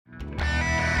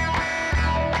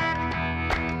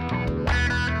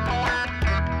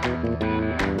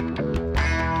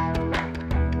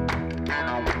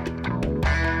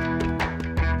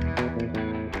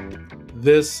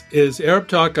This is Arab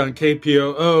Talk on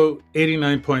KPOO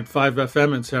 89.5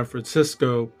 FM in San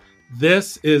Francisco.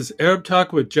 This is Arab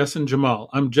Talk with Jess and Jamal.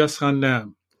 I'm Jess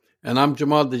Hannam. And I'm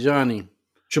Jamal Dajani.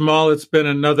 Jamal, it's been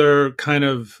another kind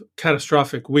of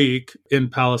catastrophic week in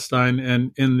Palestine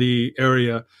and in the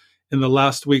area. In the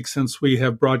last week since we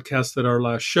have broadcasted our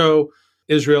last show,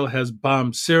 Israel has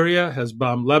bombed Syria, has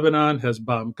bombed Lebanon, has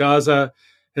bombed Gaza,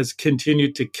 has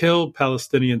continued to kill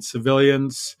Palestinian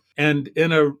civilians. And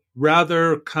in a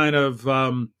rather kind of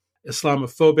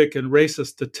Islamophobic and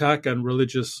racist attack on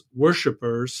religious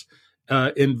worshipers,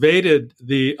 invaded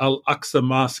the Al-Aqsa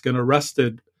Mosque and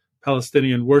arrested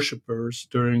Palestinian worshipers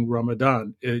during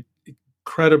Ramadan.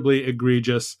 Incredibly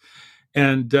egregious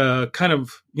and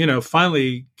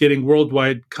finally getting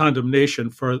worldwide condemnation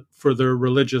for their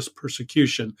religious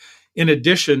persecution, in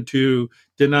addition to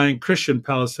denying Christian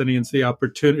Palestinians the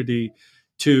opportunity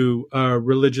to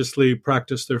religiously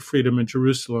practice their freedom in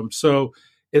Jerusalem. So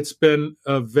it's been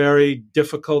a very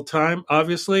difficult time,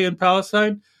 obviously, in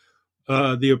Palestine.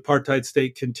 The apartheid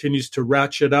state continues to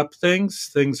ratchet up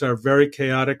things. Things are very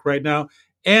chaotic right now.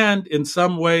 And in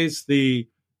some ways, the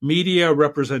media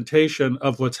representation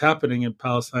of what's happening in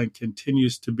Palestine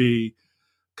continues to be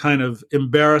kind of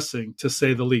embarrassing, to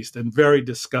say the least, and very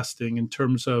disgusting in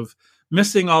terms of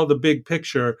missing all the big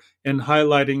picture and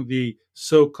highlighting the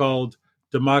so-called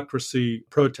democracy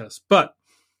protests. But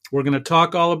we're going to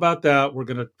talk all about that. We're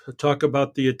going to talk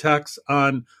about the attacks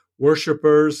on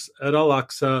worshipers at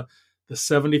Al-Aqsa, the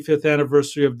 75th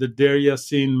anniversary of the Deir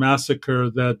Yassin massacre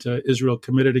that Israel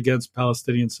committed against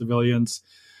Palestinian civilians.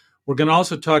 We're going to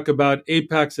also talk about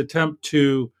AIPAC's attempt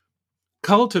to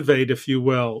cultivate, if you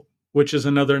will, which is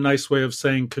another nice way of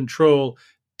saying control,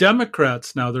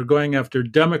 Democrats now. They're going after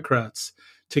Democrats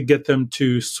to get them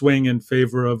to swing in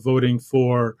favor of voting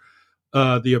for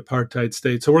the apartheid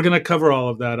state. So we're going to cover all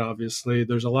of that, obviously.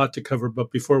 There's a lot to cover. But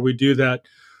before we do that,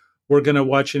 we're going to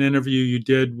watch an interview you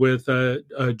did with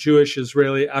a Jewish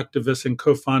Israeli activist and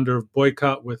co-founder of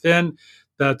Boycott Within.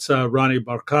 That's Ronnie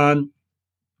Barkan.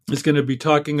 He's going to be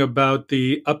talking about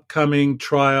the upcoming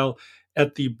trial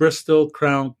at the Bristol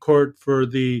Crown Court for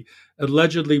the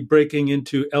allegedly breaking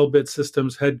into Elbit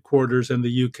Systems headquarters in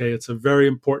the UK. It's a very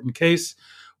important case.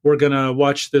 We're going to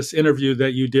watch this interview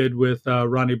that you did with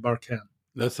Ronnie Barkan.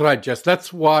 That's right, Jess.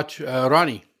 Let's watch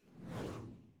Ronnie.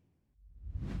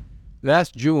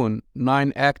 Last June,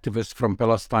 9 activists from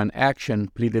Palestine Action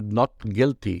pleaded not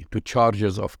guilty to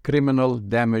charges of criminal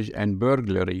damage and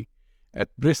burglary at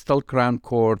Bristol Crown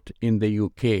Court in the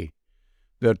UK.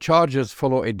 Their charges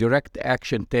follow a direct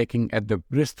action taken at the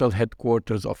Bristol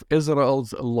headquarters of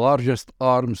Israel's largest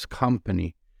arms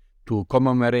company to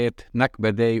commemorate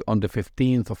Nakba Day on the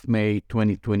 15th of May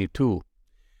 2022.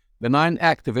 The 9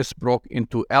 activists broke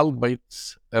into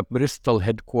Elbit's Bristol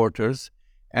headquarters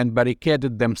and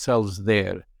barricaded themselves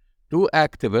there. 2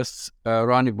 activists,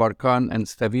 Ronnie Barkan and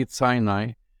Stavit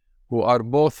Sinai, who are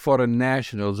both foreign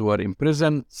nationals, were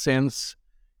imprisoned since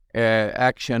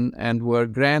action and were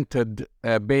granted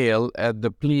bail at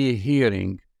the plea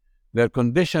hearing. Their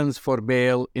conditions for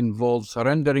bail involve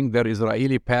surrendering their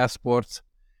Israeli passports,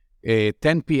 a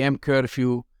 10 p.m.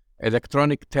 curfew,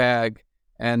 electronic tag,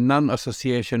 and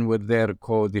non-association with their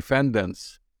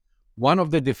co-defendants. One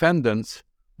of the defendants,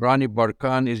 Ronnie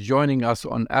Barkan, is joining us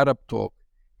on Arab Talk.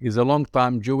 He's a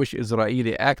longtime Jewish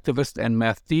Israeli activist and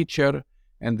math teacher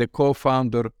and the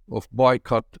co-founder of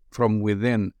Boycott from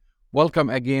Within.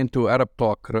 Welcome again to Arab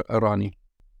Talk, Ronnie.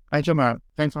 Hi, Jamal.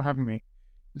 Thanks for having me.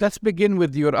 Let's begin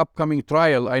with your upcoming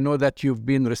trial. I know that you've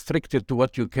been restricted to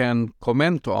what you can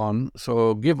comment on,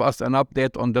 so give us an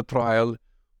update on the trial,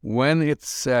 when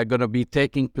it's going to be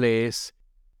taking place.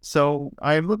 So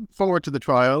I look forward to the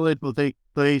trial. It will take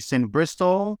place in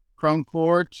Bristol, Crown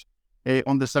Court,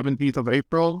 on the 17th of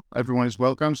April. Everyone is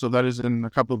welcome. So that is in a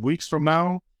couple of weeks from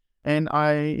now. And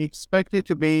I expect it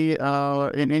to be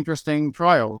an interesting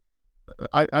trial.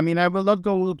 I mean, I will not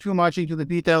go too much into the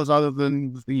details other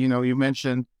than, you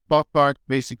mentioned Boycott.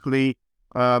 Basically,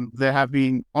 there have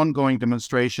been ongoing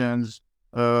demonstrations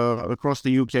across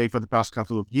the UK for the past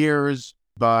couple of years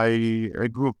by a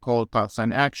group called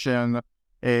Palestine Action,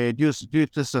 due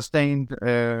to sustained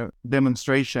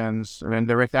demonstrations and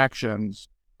direct actions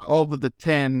over the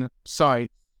 10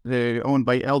 sites owned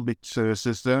by Elbit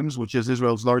Systems, which is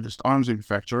Israel's largest arms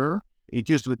manufacturer. It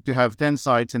used to have 10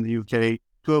 sites in the UK.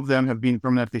 2 of them have been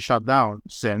permanently shut down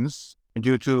since,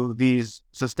 due to these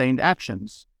sustained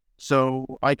actions.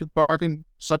 So I took part in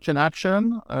such an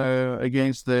action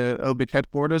against the Elbit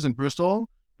headquarters in Bristol.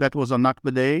 That was on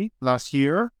Nakba Day last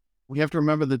year. We have to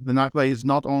remember that the Nakba is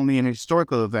not only an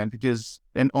historical event, it is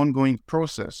an ongoing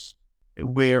process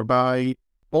whereby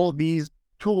all these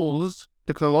tools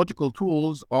technological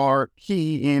tools are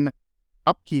key in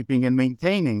upkeeping and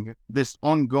maintaining this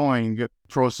ongoing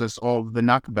process of the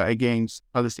Nakba against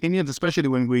Palestinians, especially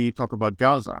when we talk about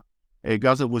Gaza.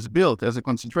 Gaza was built as a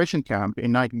concentration camp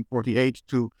in 1948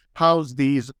 to house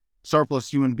these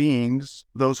surplus human beings,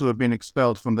 those who have been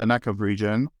expelled from the Nakba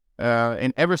region.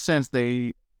 And ever since,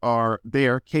 they are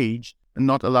there caged and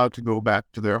not allowed to go back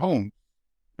to their home.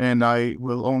 And I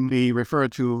will only refer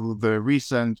to the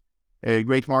recent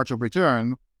Great March of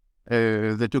Return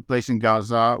that took place in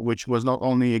Gaza, which was not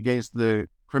only against the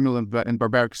criminal and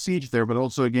barbaric siege there, but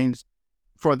also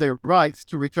for their rights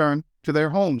to return to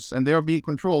their homes. And they are being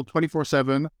controlled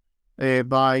 24/7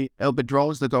 by Elbit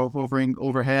drones that are hovering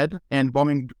overhead and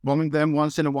bombing them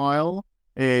once in a while,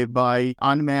 by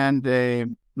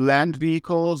unmanned land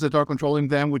vehicles that are controlling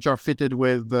them, which are fitted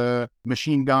with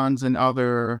machine guns and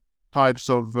other types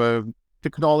of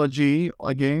technology,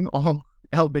 again, all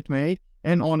Elbit made,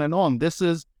 and on and on. This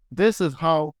is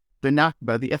how the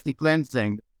Nakba, the ethnic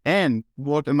cleansing, and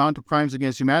what amount of crimes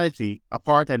against humanity,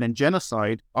 apartheid and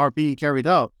genocide are being carried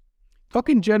out. Talk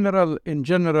in general,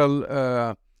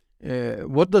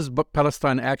 what does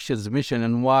Palestine Action's mission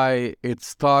and why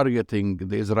it's targeting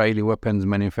the Israeli weapons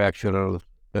manufacturer,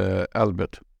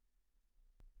 Elbit?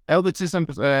 Elbit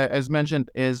Systems, as mentioned,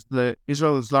 is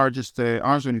Israel's largest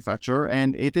arms manufacturer,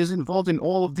 and it is involved in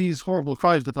all of these horrible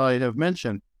crimes that I have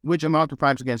mentioned, which amount of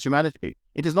crimes against humanity.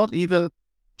 It is not even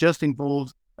just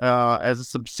involved as a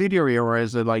subsidiary or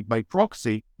as by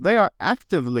proxy. They are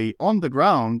actively on the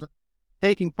ground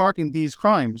taking part in these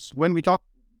crimes. When we talk,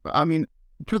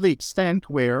 to the extent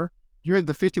where during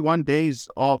the 51 days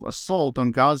of assault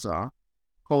on Gaza,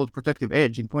 called Protective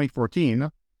Edge in 2014,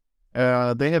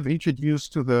 they have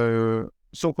introduced to the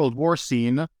so-called war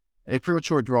scene a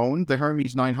premature drone, the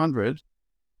Hermes 900,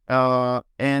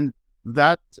 and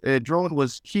that drone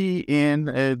was key in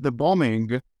the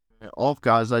bombing of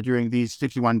Gaza during these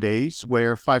 51 days,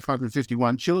 where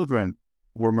 551 children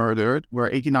were murdered, where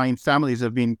 89 families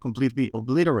have been completely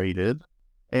obliterated.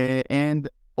 And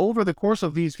over the course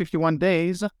of these 51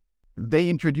 days, they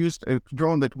introduced a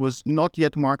drone that was not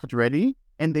yet market ready,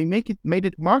 and they made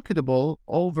it marketable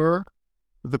over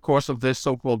the course of this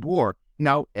so-called war.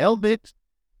 Now, Elbit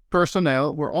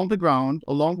personnel were on the ground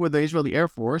along with the Israeli Air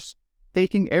Force,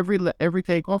 taking every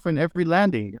takeoff and every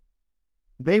landing.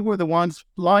 They were the ones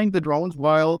flying the drones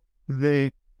while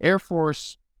the Air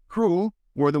Force crew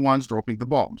were the ones dropping the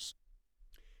bombs.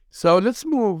 So let's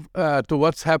move to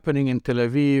what's happening in Tel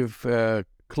Aviv,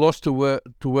 close to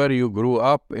where you grew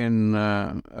up in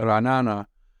Ra'anana.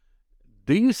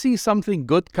 Do you see something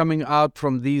good coming out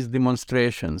from these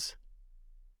demonstrations?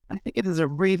 I think it is a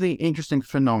really interesting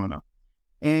phenomenon.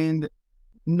 And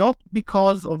not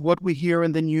because of what we hear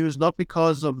in the news, not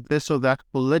because of this or that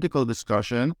political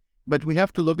discussion, but we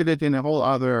have to look at it in a whole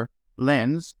other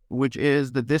lens, which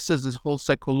is that this is whole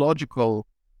psychological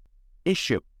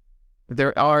issue.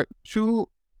 There are two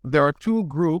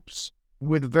groups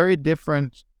with very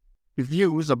different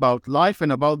views about life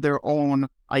and about their own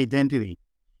identity.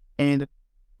 And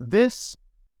this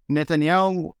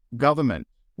Netanyahu government,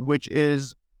 which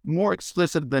is more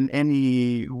explicit than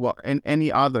any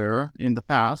other in the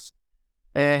past,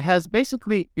 has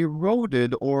basically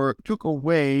eroded or took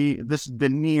away this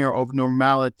veneer of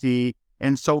normality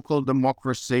and so-called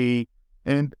democracy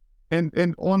and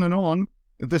on,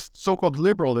 this so-called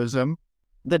liberalism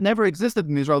that never existed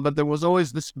in Israel, but there was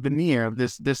always this veneer,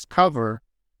 this cover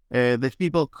that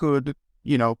people could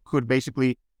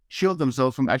basically shield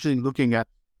themselves from actually looking at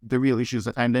the real issues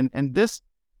at hand. And this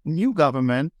new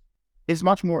government is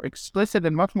much more explicit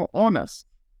and much more honest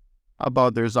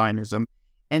about their Zionism.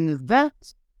 And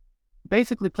that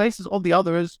basically places all the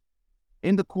others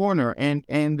in the corner,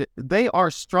 and they are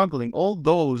struggling. All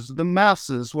the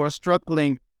masses who are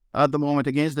struggling at the moment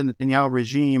against the Netanyahu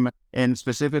regime, and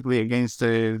specifically against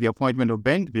the appointment of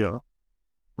Ben Gvir.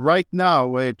 Right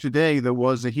now, today, there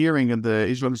was a hearing in the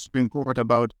Israeli Supreme Court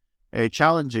about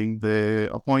challenging the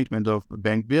appointment of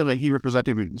Ben Gvir. He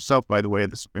represented himself, by the way,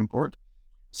 at the Supreme Court.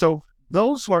 So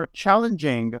those who are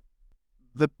challenging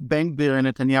the Ben Gvir and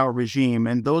Netanyahu regime,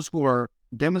 and those who are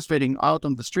demonstrating out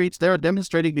on the streets, they are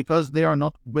demonstrating because they are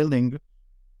not willing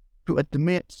to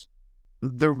admit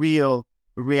the reality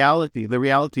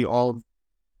of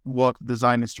what the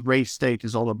Zionist race state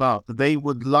is all about. They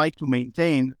would like to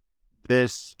maintain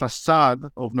this facade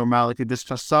of normality, this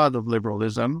facade of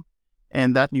liberalism,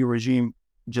 and that new regime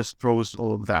just throws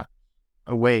all of that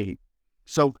away.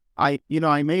 So I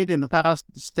made in the past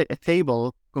a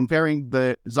table comparing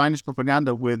the Zionist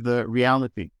propaganda with the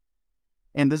reality.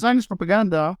 And the Zionist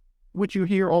propaganda, which you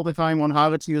hear all the time on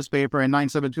Haaretz newspaper and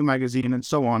 972 magazine and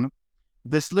so on,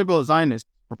 this liberal Zionist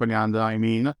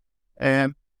propaganda,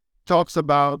 talks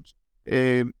about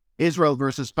Israel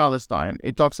versus Palestine.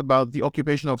 It talks about the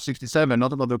occupation of 67,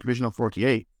 not about the occupation of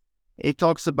 48. It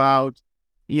talks about,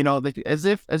 as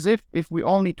if we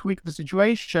only tweak the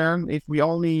situation, if we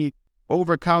only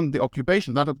overcome the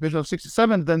occupation, that occupation of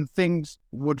 67, then things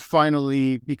would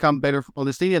finally become better for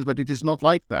Palestinians. But it is not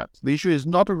like that. The issue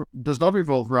does not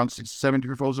revolve around 67, it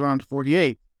revolves around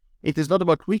 48. It is not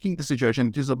about tweaking the situation.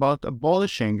 It is about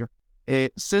abolishing a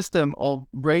system of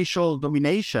racial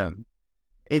domination.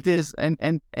 It is,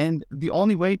 and the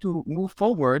only way to move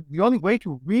forward, the only way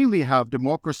to really have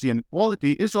democracy and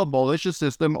equality is to abolish a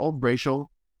system of racial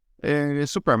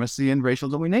supremacy and racial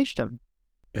domination.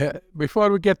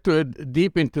 Before we get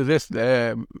deep into this,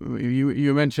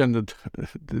 you mentioned that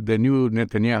the new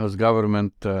Netanyahu's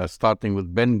government, starting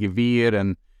with Ben Gvir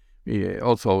and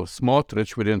also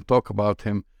Smotrich, we didn't talk about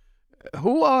him.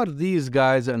 Who are these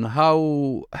guys and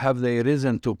how have they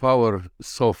risen to power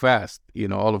so fast?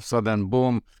 All of a sudden,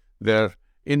 boom, they're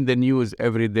in the news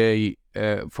every day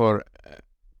for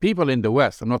people in the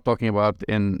West. I'm not talking about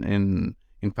in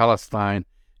Palestine.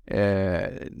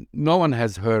 No one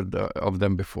has heard of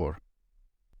them before.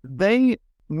 They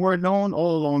were known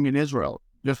all along in Israel,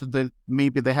 just that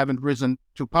maybe they haven't risen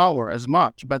to power as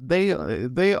much, but they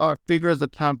are figures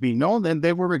that have been known, and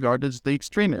they were regarded as the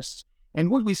extremists. And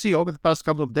what we see over the past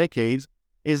couple of decades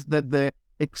is that the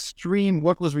extreme,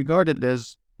 what was regarded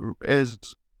as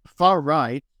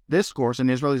far-right discourse in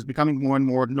Israel is becoming more and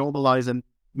more normalized and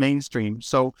mainstream.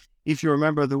 So if you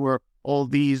remember, there were all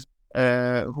these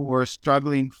who were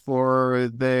struggling for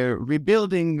the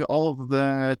rebuilding of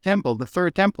the temple, the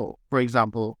third temple, for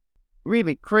example,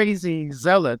 really crazy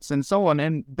zealots and so on.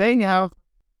 And they have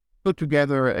put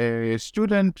together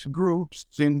student groups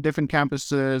in different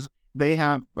campuses. They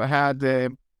have had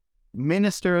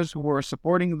ministers who were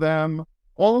supporting them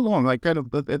all along.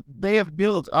 They have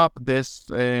built up this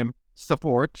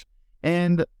support,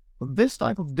 and this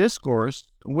type of discourse,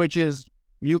 which is,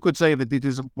 you could say that it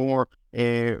is more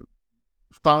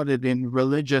founded in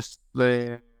religious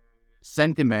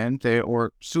sentiment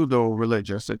or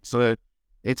pseudo-religious.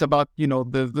 It's about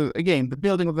the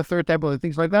building of the third temple and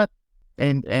things like that.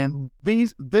 And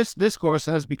this discourse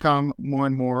has become more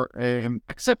and more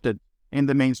accepted in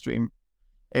the mainstream.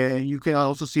 You can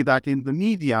also see that in the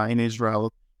media in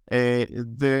Israel.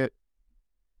 The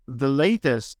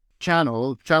latest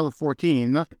channel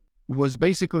 14, was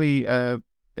basically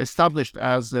established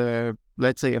as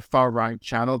let's say a far-right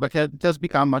channel, but it has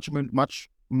become much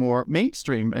more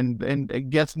mainstream and it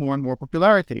gets more and more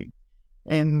popularity.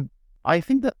 And I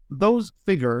think that those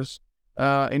figures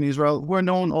in Israel were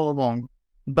known all along,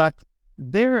 but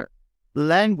their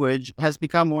language has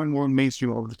become more and more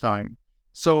mainstream over the time.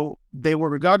 So they were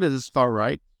regarded as far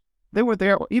right. They were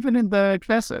there even in the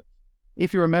Knesset.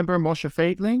 If you remember Moshe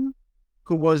Feiglin,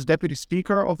 who was deputy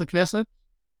speaker of the Knesset,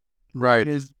 right,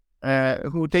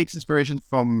 who takes inspiration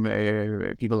from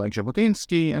people like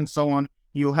Jabotinsky and so on.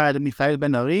 You had Michael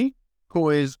Ben-Ari, who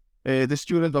is the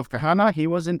student of Kahane. He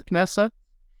was in the Knesset.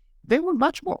 They were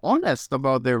much more honest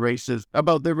about their racism,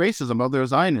 about their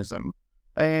Zionism,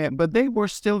 but they were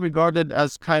still regarded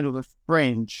as kind of a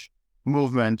fringe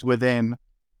movement within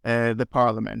the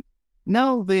parliament.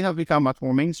 Now they have become much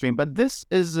more mainstream, but this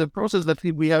is a process that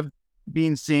we have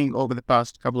been seeing over the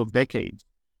past couple of decades,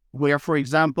 where, for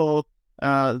example,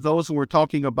 those who were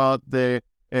talking about the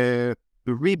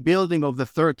rebuilding of the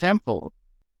third temple,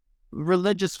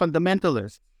 religious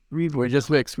fundamentalists. We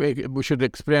should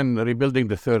explain rebuilding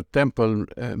the third temple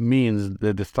means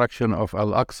the destruction of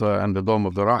Al-Aqsa and the Dome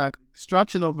of the Rock.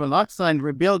 Destruction of Al-Aqsa and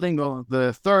rebuilding of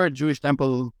the third Jewish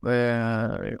temple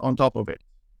on top of it.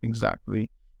 Exactly.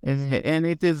 And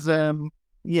it is,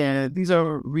 these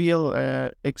are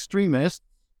real extremists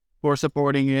who are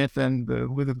supporting it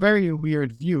and with very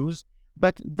weird views,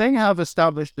 but they have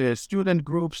established student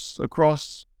groups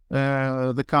across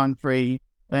the country.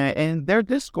 And their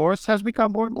discourse has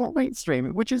become more and more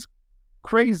mainstream, which is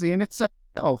crazy in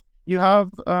itself. You have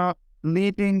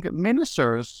leading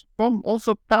ministers from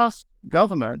also past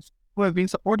governments who have been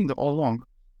supporting them all along.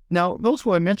 Now, those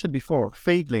who I mentioned before,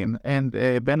 Feiglin and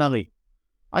Ben-Ari,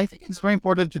 I think it's very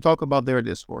important to talk about their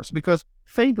discourse, because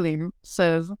Feiglin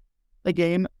says,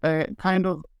 again, kind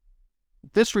of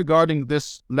disregarding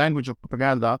this language of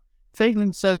propaganda,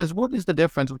 Feiglin says, what is the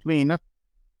difference between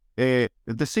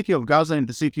the city of Gaza and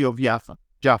the city of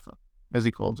Jaffa, as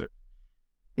he calls it?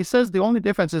 He says the only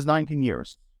difference is 19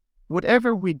 years.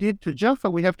 Whatever we did to Jaffa,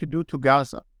 we have to do to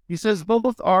Gaza. He says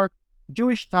both are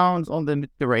Jewish towns on the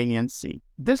Mediterranean Sea.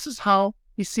 This is how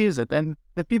he sees it, and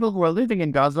the people who are living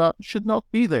in Gaza should not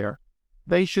be there.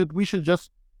 We should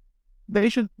just they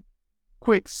should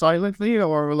quit silently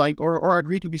or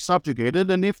agree to be subjugated.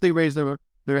 And if they raise their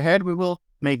head, we will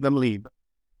make them leave.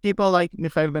 People like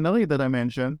Mikhail Ben Ali that I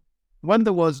mentioned, when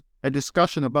there was a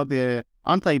discussion about the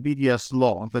anti-BDS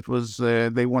law that was,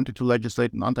 they wanted to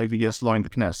legislate an anti-BDS law in the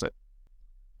Knesset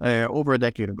over a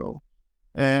decade ago.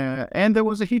 And there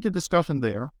was a heated discussion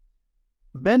there.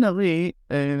 Ben Ali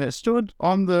stood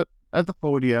at the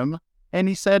podium and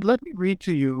he said, let me read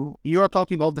to you. You are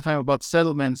talking all the time about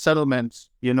settlements,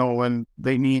 when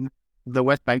they mean the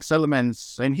West Bank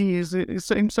settlements. And he is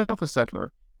himself a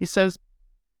settler. He says,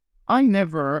 I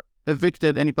never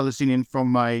evicted any Palestinian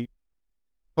from my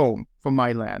home, from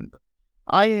my land.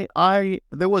 There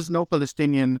was no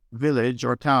Palestinian village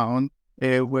or town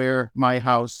where my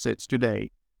house sits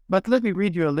today. But let me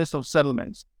read you a list of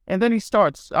settlements. And then he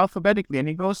starts alphabetically, and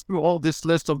he goes through all this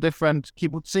list of different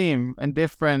kibbutzim and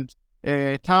different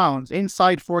towns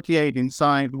inside 48,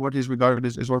 inside what is regarded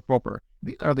as Israel proper.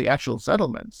 These are the actual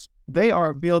settlements. They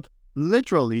are built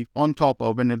literally on top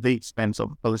of and at the expense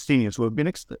of Palestinians who have been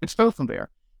expelled from there.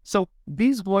 So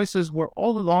these voices were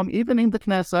all along, even in the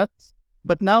Knesset,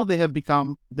 but now they have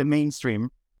become the mainstream.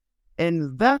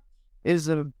 And that is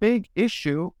a big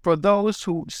issue for those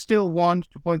who still want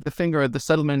to point the finger at the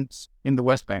settlements in the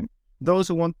West Bank. Those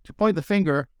who want to point the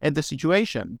finger at the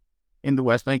situation in the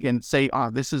West Bank and say,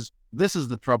 this is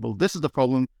the trouble, this is the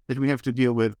problem that we have to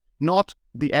deal with, not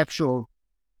the actual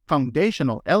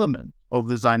foundational element of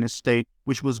the Zionist state,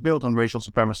 which was built on racial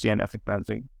supremacy and ethnic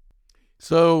cleansing.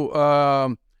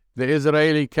 So the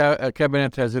Israeli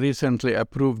cabinet has recently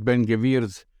approved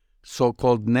Ben-Gvir's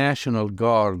so-called National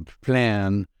Guard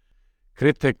plan.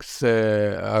 Critics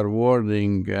are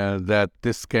warning that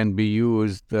this can be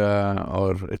used,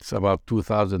 or it's about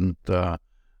 2,000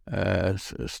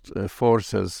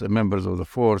 forces, members of the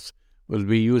force, will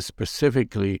be used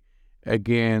specifically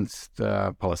against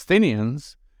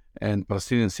Palestinians and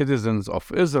Palestinian citizens of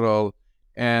Israel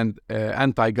and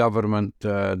anti-government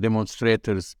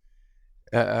demonstrators.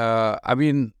 Why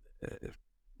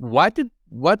did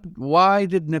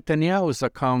Netanyahu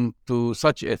succumb to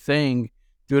such a thing,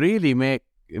 to really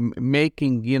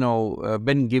making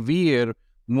Ben-Gvir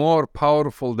more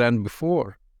powerful than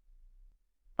before?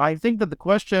 I think that the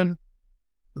question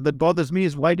that bothers me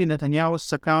is, why did Netanyahu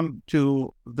succumb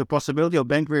to the possibility of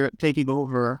Ben-Gvir taking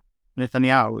over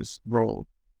Netanyahu's role?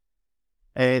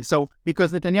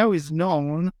 Because Netanyahu is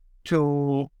known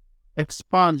to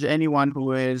expunge anyone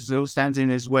who stands in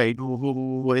his way,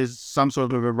 who is some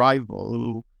sort of a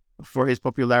rival for his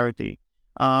popularity.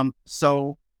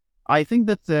 So I think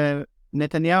that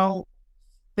Netanyahu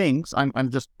thinks, I'm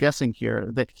just guessing here,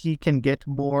 that he can get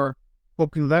more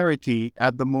popularity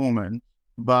at the moment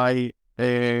by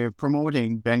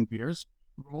promoting Ben-Gvir's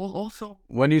role. Also,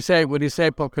 when you say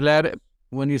popularity,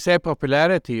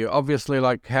 obviously,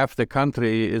 like half the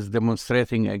country is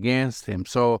demonstrating against him.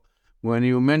 So when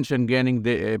you mention gaining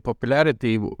the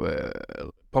popularity with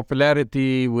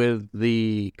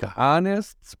the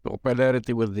Kahanists,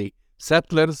 popularity with the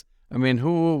settlers,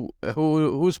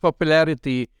 whose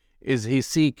popularity is he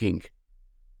seeking?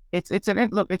 It's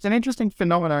an interesting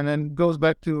phenomenon, and goes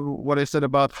back to what I said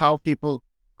about how people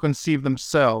conceive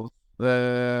themselves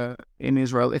in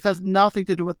Israel. It has nothing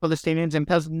to do with Palestinians, and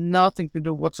it has nothing to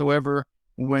do whatsoever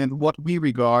with what we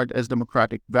regard as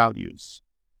democratic values.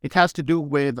 It has to do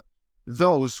with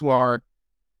those who are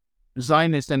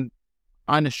Zionist and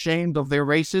unashamed of their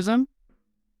racism,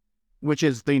 which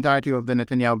is the entirety of the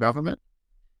Netanyahu government,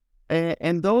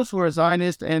 and those who are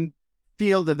Zionist and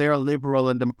feel that they are liberal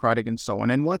and democratic and so on,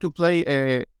 and want to play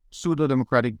a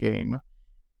pseudo-democratic game.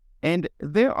 And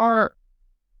there are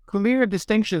clear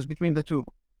distinctions between the two.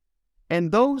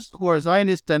 And those who are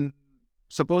Zionist and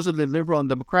supposedly liberal and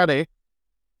democratic,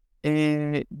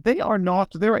 they're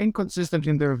inconsistent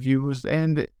in their views,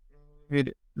 and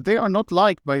they are not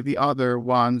liked by the other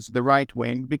ones, the right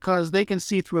wing, because they can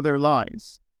see through their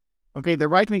lies. Okay, the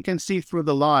right wing can see through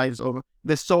the lies of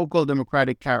the so-called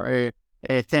democratic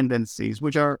tendencies,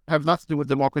 which have nothing to do with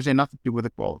democracy and nothing to do with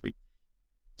equality.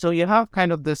 So you have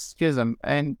kind of this schism,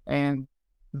 and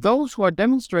those who are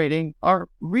demonstrating are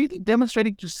really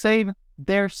demonstrating to save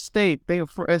their state.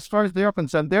 As far as they are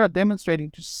concerned, they are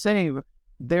demonstrating to save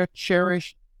their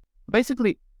cherished,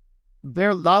 basically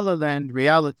their La La Land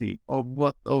reality of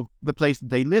the place that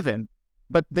they live in.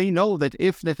 But they know that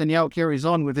if Netanyahu carries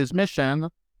on with his mission,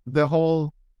 the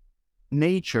whole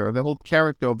nature, the whole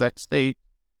character of that state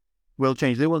will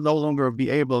change. They will no longer be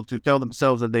able to tell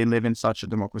themselves that they live in such a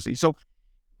democracy. So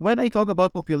when I talk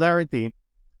about popularity,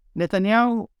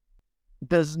 Netanyahu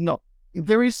does not.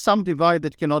 There is some divide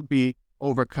that cannot be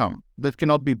overcome, that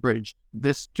cannot be bridged.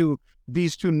 These two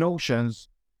notions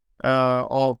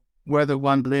of whether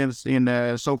one lives in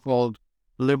a so-called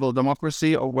liberal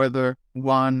democracy or whether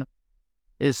one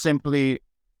is simply,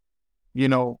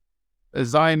 a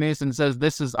Zionist and says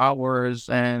this is ours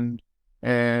and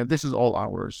this is all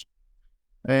ours.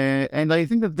 And I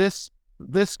think that this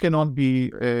cannot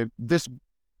be this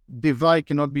divide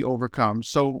cannot be overcome.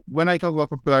 So when I talk about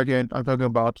popularity, I'm talking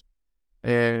about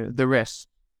the rest.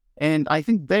 And I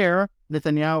think there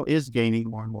Netanyahu is gaining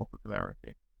more and more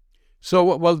popularity.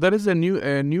 So, well, there is a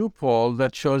new poll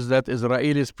that shows that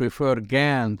Israelis prefer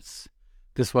Gantz.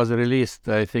 This was released,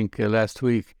 I think, last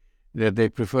week, that they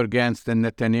prefer Gantz than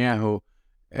Netanyahu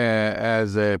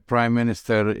as a prime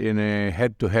minister in a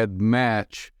head-to-head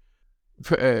match.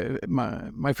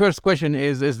 My first question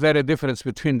is there a difference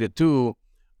between the two?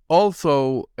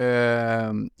 Also,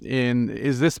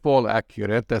 is this poll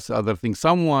accurate? That's the other thing.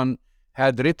 Someone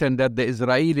had written that the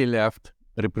Israeli left,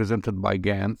 represented by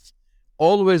Gantz,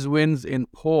 always wins in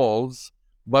polls,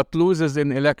 but loses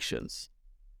in elections.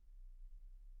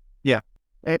 Yeah.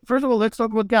 First of all, let's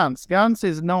talk about Gantz. Gantz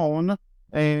is known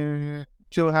to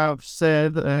have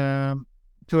said,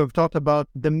 to have talked about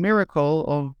the miracle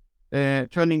of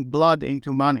turning blood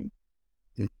into money.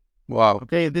 Wow.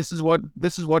 Okay, this is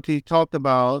what he talked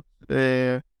about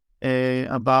the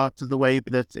way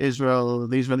that the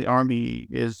Israeli army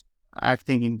is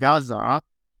acting in Gaza,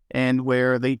 and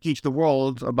where they teach the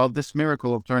world about this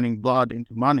miracle of turning blood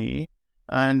into money.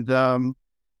 And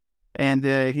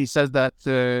he says that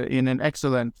in an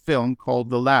excellent film called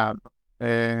The Lab,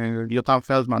 Yotam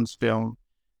Feldman's film,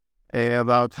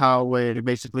 about how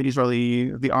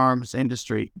basically the arms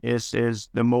industry is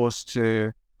the most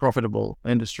profitable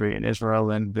industry in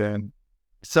Israel. And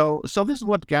so this is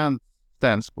what Gantz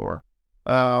stands for.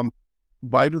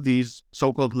 Why do these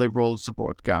so-called liberals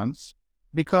support Gantz?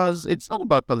 Because it's not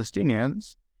about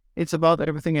Palestinians, it's about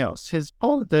everything else. His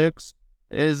politics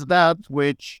is that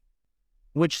which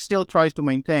still tries to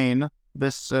maintain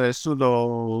this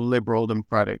pseudo-liberal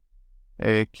democratic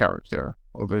character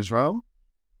of Israel.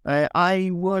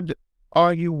 I would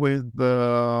argue with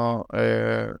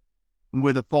the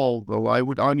poll, though. I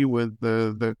would argue with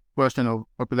the question of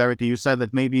popularity. You said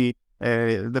that maybe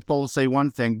the polls say one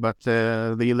thing, but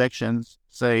the elections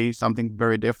say something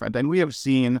very different. And we have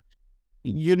seen,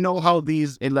 how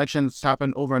these elections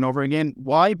happen over and over again.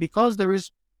 Why? Because there is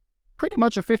pretty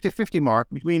much a 50-50 mark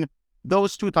between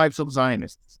those two types of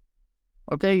Zionists.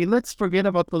 Okay, let's forget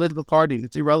about political parties.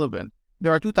 It's irrelevant.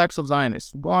 There are two types of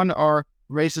Zionists. One are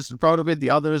racist and proud of it.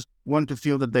 The others want to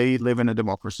feel that they live in a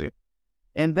democracy.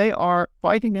 And they are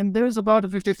fighting, and there's about a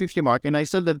 50-50 mark. And I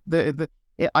said that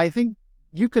I think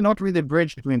you cannot really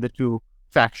bridge between the two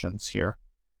factions here.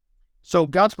 So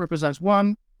Gantz represents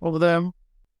one of them,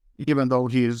 even though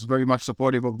he is very much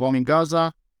supportive of bombing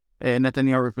Gaza.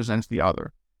 Netanyahu represents the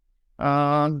other.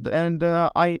 I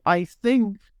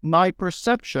think my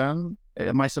perception,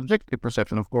 my subjective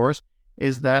perception, of course,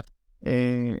 is that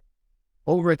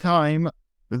over time,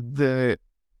 the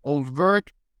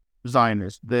overt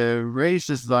Zionists, the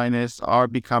racist Zionists, are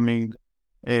becoming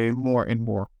more and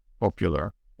more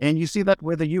popular. And you see that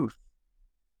with the youth.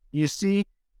 You see,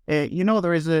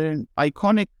 there is an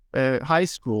iconic high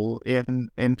school in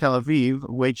Tel Aviv,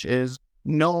 which is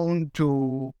known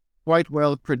to quite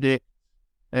well predict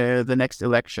the next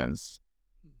elections.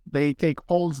 They take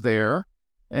polls there,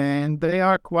 and they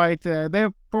are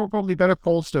they're probably better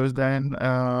pollsters than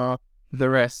the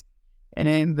rest.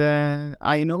 And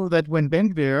I know that when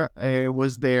Ben-Gvir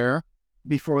was there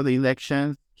before the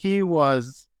election, he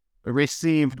was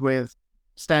received with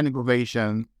standing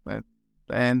ovation,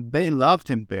 and they loved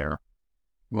him there.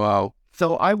 Wow.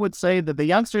 So I would say that the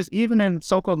youngsters, even in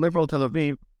so-called liberal Tel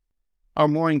Aviv, are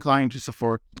more inclined to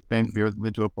support Ben-Gvir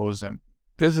than to oppose him.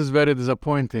 This is very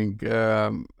disappointing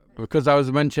because I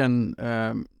was mentioned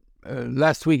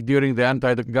last week during the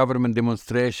anti-government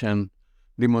demonstrations,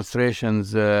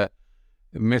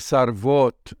 Meir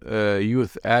Vote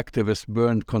youth activists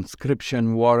burned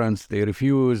conscription warrants. They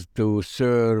refused to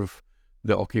serve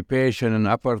the occupation and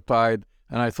apartheid.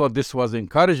 And I thought this was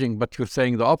encouraging, but you're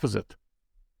saying the opposite.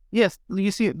 Yes,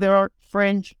 you see, there are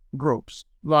fringe groups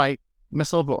like Meir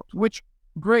Vote, which,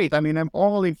 great. I mean, I'm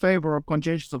all in favor of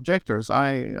conscientious objectors.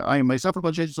 I am myself a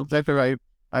conscientious objector.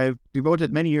 I've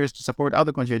devoted many years to support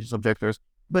other conscientious objectors.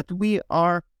 But we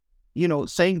are,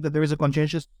 saying that there is a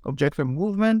conscientious objector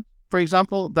movement. For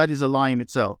example, that is a lie in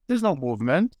itself. There's no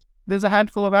movement. There's a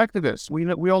handful of activists.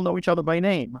 We all know each other by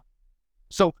name.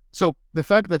 So the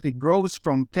fact that it grows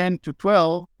from 10 to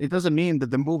 12, it doesn't mean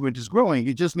that the movement is growing.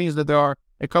 It just means that there are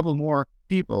a couple more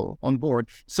people on board.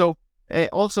 So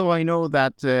also I know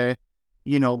that,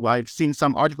 I've seen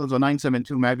some articles on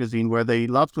 972 magazine where they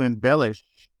love to embellish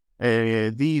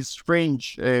these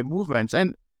fringe movements.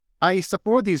 And I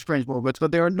support these fringe movements,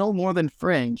 but they are no more than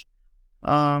fringe.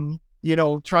 Trying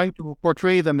to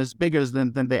portray them as bigger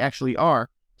than they actually are.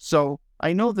 So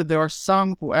I know that there are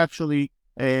some who actually,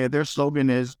 their slogan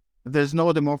is, "There's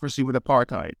no democracy with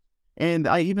apartheid." And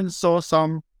I even saw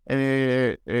some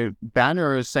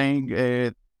banners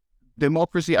saying,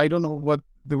 democracy, I don't know what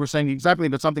they were saying exactly,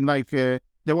 but something like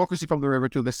democracy from the river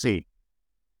to the sea,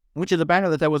 which is a banner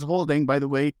that I was holding, by the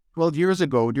way, 12 years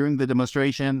ago during the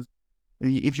demonstrations.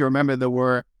 If you remember, there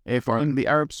were, in the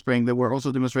Arab Spring, there were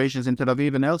also demonstrations in Tel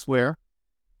Aviv and elsewhere.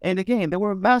 And again, there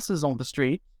were masses on the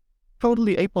street,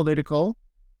 totally apolitical.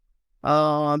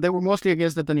 They were mostly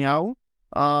against Netanyahu,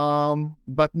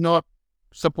 but not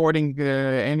supporting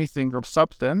anything of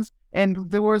substance.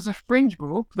 And there was a fringe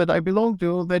group that I belonged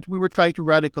to that we were trying to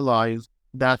radicalize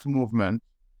that movement.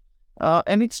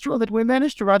 And it's true that we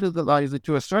managed to radicalize it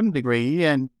to a certain degree.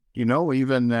 And,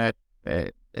 even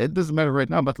it doesn't matter right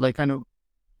now, but like kind of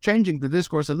changing the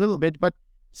discourse a little bit. But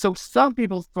so some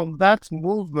people from that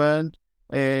movement,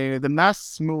 the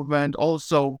mass movement,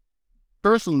 also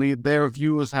personally, their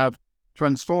views have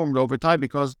transformed over time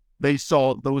because they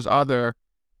saw those other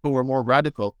who were more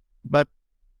radical. But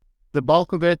the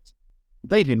bulk of it,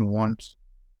 they didn't want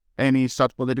any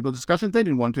such political discussions. They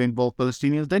didn't want to involve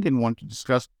Palestinians. They didn't want to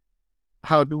discuss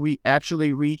how do we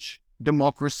actually reach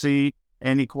democracy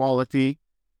and equality.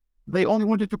 They only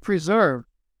wanted to preserve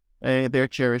their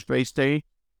cherished race state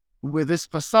with this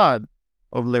facade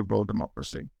of liberal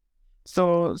democracy.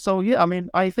 So yeah, I mean,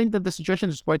 I think that the situation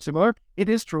is quite similar. It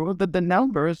is true that the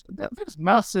numbers, there's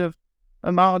massive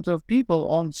amount of people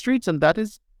on streets, and that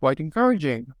is quite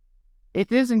encouraging.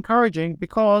 It is encouraging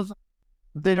because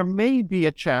there may be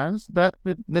a chance that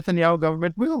the Netanyahu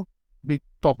government will be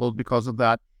toppled because of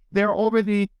that. They're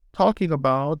already talking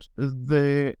about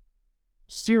the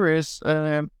serious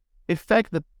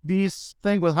effect that these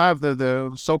things will have,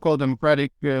 the so-called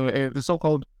democratic, the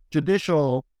so-called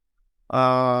judicial,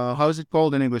 how is it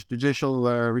called in English? Judicial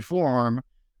reform.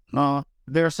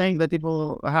 They're saying that it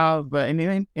will have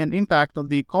an impact on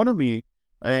the economy.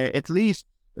 At least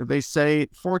they say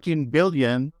 14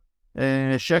 billion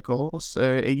shekels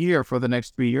a year for the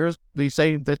next 3 years. They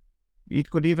say that it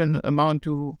could even amount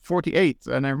to 48,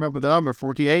 and I remember the number,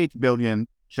 48 billion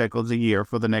shekels a year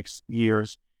for the next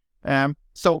years.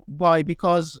 So why?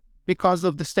 Because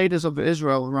of the status of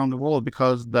Israel around the world,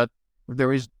 because that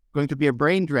there is going to be a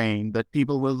brain drain, that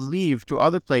people will leave to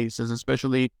other places,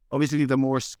 especially obviously the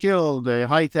more skilled,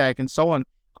 high tech and so on.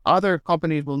 Other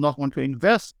companies will not want to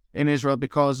invest in Israel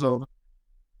because of,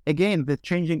 again, the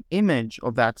changing image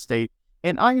of that state.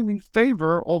 And I am in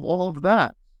favor of all of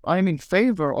that. I am in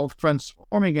favor of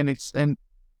transforming and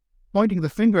pointing the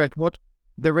finger at what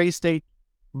the race state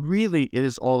really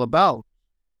is all about.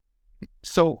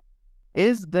 So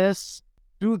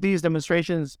do these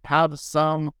demonstrations have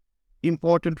some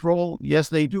important role? Yes,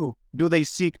 they do. Do they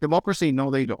seek democracy?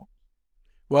 No, they don't.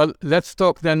 Well, let's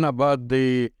talk then about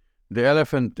the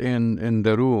elephant in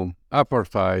the room,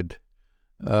 apartheid,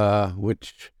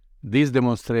 which these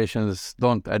demonstrations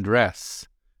don't address,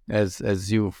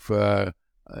 as you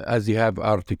have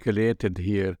articulated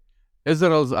here.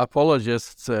 Israel's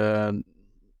apologists deny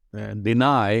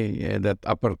that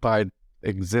apartheid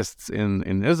exists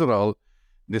in Israel,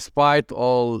 despite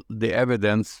all the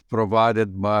evidence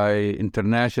provided by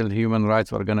international human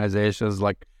rights organizations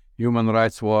like Human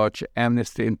Rights Watch,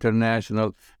 Amnesty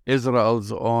International,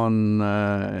 Israel's own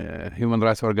human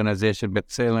rights organization,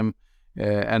 B'Tselem,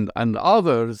 and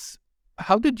others.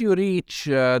 How did you reach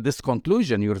this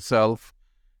conclusion yourself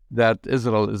that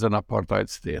Israel is an apartheid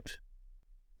state?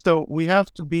 So we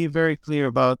have to be very clear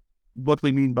about what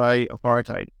we mean by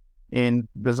apartheid in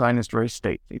the Zionist race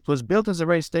state. It was built as a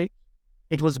race state.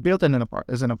 It was built as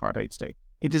an apartheid state.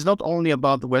 It is not only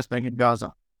about the West Bank and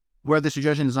Gaza, where the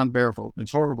situation is unbearable.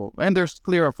 It's horrible. And there's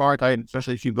clear apartheid,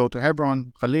 especially if you go to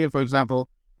Hebron, Khalil, for example.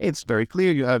 It's very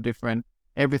clear you have different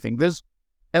everything. There's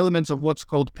elements of what's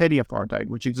called petty apartheid,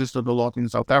 which existed a lot in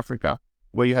South Africa,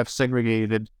 where you have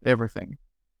segregated everything.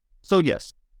 So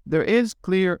yes, there is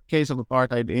clear case of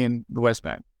apartheid in the West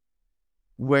Bank,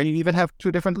 where you even have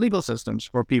two different legal systems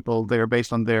for people that are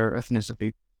based on their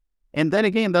ethnicity. And then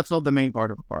again, that's not the main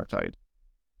part of apartheid.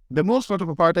 The most part of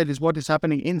apartheid is what is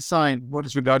happening inside what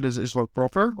is regarded as Israel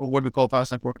proper, or what we call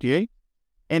Palestine 48,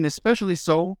 and especially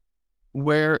so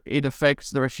where it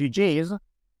affects the refugees,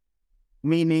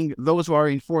 meaning those who are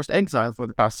in forced exile for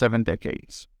the past 7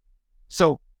 decades.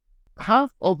 So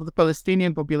half of the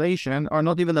Palestinian population are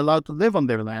not even allowed to live on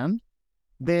their land.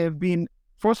 They have been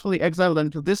forcefully exiled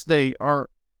and to this day are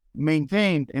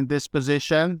maintained in this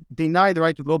position, denied the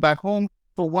right to go back home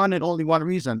for one and only one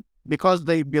reason. because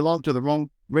they belong to the wrong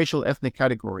racial ethnic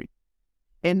category.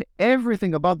 And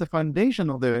everything about the foundation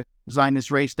of the Zionist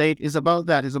race state is about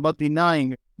that, is about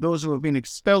denying those who have been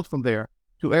expelled from there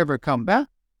to ever come back,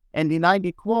 and denying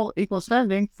equal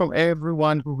standing from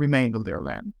everyone who remained on their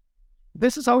land.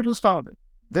 This is how it was founded.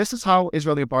 This is how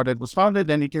Israeli apartheid was founded,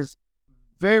 and it is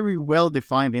very well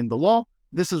defined in the law.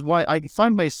 This is why I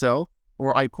define myself,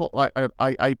 or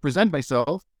I present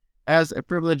myself as a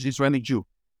privileged Israeli Jew.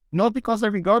 Not because I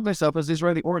regard myself as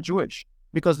Israeli or Jewish,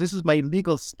 because this is my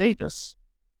legal status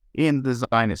in the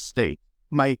Zionist state.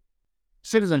 My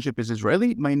citizenship is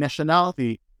Israeli. My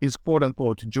nationality is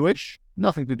quote-unquote Jewish.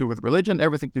 Nothing to do with religion,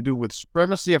 everything to do with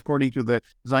supremacy according to the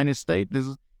Zionist state. This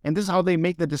is how they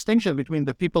make the distinction between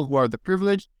the people who are the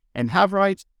privileged and have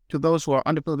rights to those who are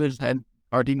underprivileged and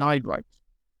are denied rights.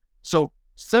 So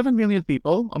 7 million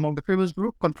people among the privileged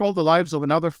group control the lives of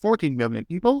another 14 million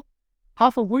people,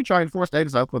 half of which are in forced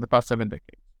exile for the past 7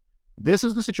 decades. This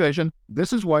is the situation.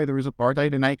 This is why there is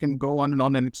apartheid, and I can go on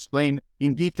and explain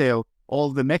in detail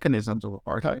all the mechanisms of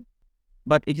apartheid.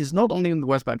 But it is not only in the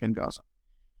West Bank and Gaza.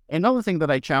 Another thing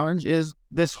that I challenge is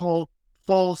this whole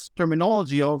false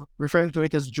terminology of referring to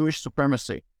it as Jewish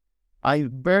supremacy.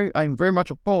 I'm very much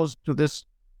opposed to this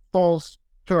false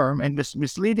term and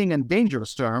misleading and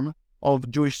dangerous term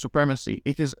of Jewish supremacy.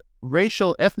 It is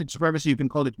racial, ethnic supremacy. You can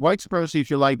call it white supremacy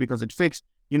if you like, because it fits,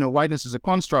 whiteness is a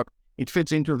construct. It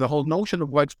fits into the whole notion of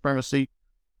white supremacy.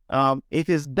 It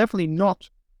is definitely not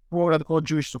quote-unquote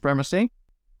Jewish supremacy.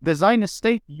 The Zionist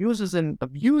state uses and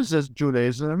abuses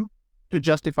Judaism to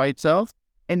justify itself,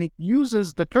 and it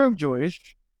uses the term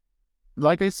Jewish,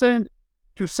 like I said,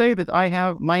 to say that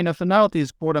my nationality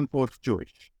is quote-unquote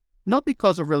Jewish. Not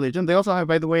because of religion. They also have,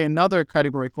 by the way, another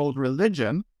category called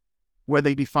religion, where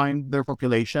they define their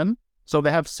population. So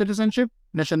they have citizenship,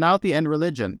 nationality, and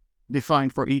religion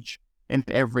defined for each and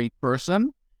every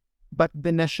person. But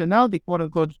the nationality,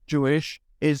 quote-unquote Jewish,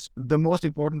 is the most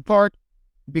important part,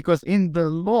 because in the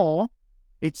law,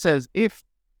 it says if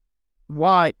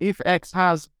X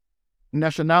has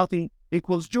nationality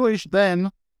equals Jewish,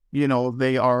 then,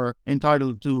 they are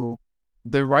entitled to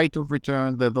the right of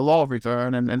return, the law of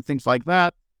return, and things like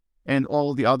that, and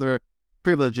all the other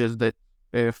privileges that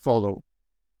follow.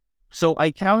 So I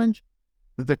challenge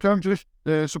the term Jewish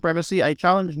supremacy. I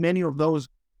challenge many of those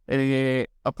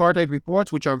apartheid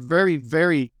reports, which are very,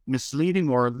 very misleading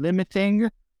or limiting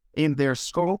in their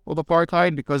scope of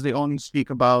apartheid, because they only speak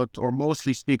about, or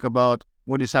mostly speak about,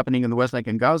 what is happening in the West Bank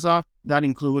and Gaza. That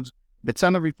includes the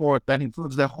Tzana report, that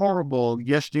includes the horrible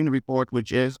Yesh Din report,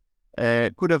 which is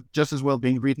could have just as well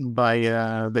been written by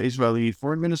the Israeli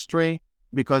Foreign Ministry,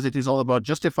 because it is all about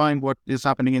justifying what is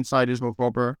happening inside Israel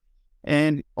proper.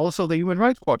 And also the Human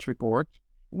Rights Watch report,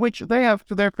 which they have,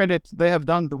 to their credit, they have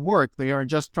done the work. They are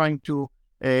just trying to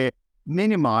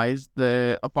minimize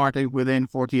the apartheid within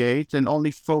 48 and only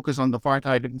focus on the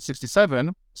apartheid in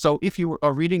 67. So if you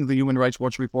are reading the Human Rights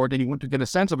Watch report and you want to get a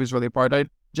sense of Israeli apartheid,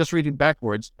 just read it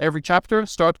backwards. Every chapter,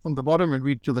 start from the bottom and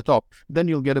read to the top. Then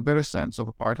you'll get a better sense of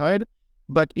apartheid.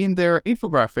 But in their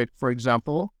infographic, for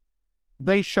example,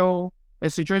 they show a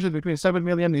situation between 7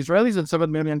 million Israelis and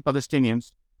 7 million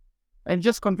Palestinians, and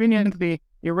just conveniently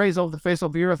erase off the face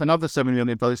of the earth another 7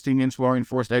 million Palestinians who are in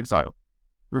forced exile,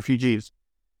 refugees.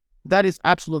 That is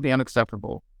absolutely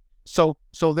unacceptable. So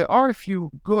there are a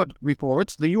few good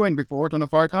reports: the UN report on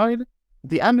apartheid,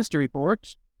 the Amnesty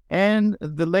report, and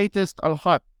the latest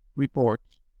Al-Haq report.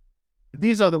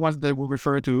 These are the ones that we'll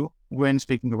refer to when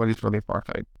speaking about Israeli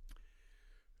apartheid.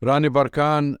 Ronnie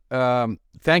Barkan,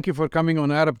 thank you for coming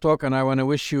on Arab Talk, and I want to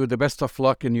wish you the best of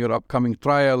luck in your upcoming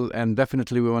trial. And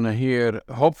definitely we want to hear,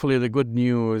 hopefully, the good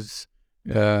news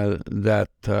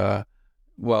that,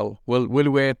 we'll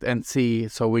wait and see,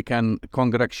 so we can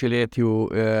congratulate you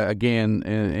again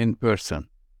in person.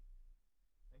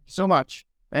 Thank you so much.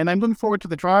 And I'm looking forward to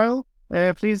the trial.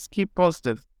 Please keep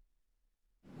posted.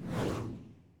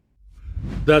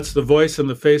 That's the voice and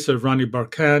the face of Ronnie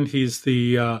Barkan. He's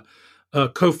the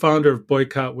co-founder of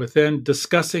Boycott Within,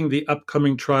 discussing the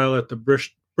upcoming trial at the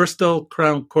Bristol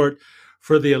Crown Court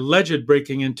for the alleged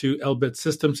breaking into Elbit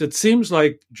Systems. It seems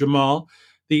like, Jamal,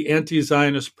 the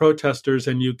anti-Zionist protesters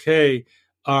in UK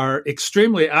are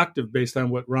extremely active based on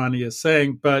what Ronnie is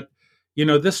saying, but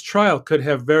this trial could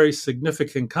have very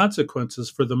significant consequences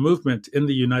for the movement in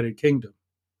the United Kingdom.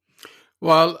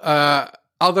 Well,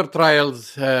 other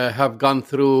trials have gone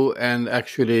through, and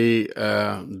actually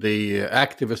the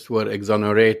activists were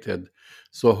exonerated.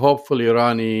 So hopefully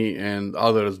Ronnie and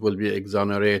others will be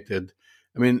exonerated.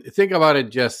 I mean, think about it,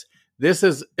 Jess. This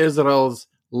is Israel's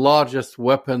largest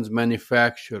weapons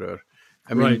manufacturer.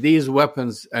 I mean, These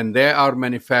weapons, and they are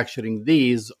manufacturing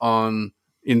these on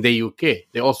in the UK.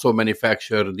 They also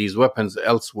manufacture these weapons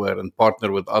elsewhere and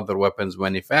partner with other weapons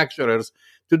manufacturers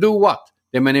to do what?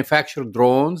 They manufacture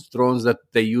drones that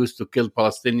they use to kill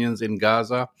Palestinians in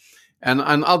Gaza and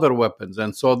other weapons.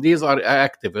 And so these are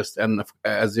activists. And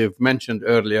as you've mentioned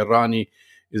earlier, Ronnie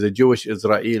is a Jewish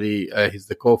Israeli. He's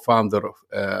the co-founder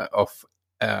of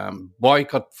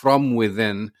Boycott from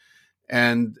Within.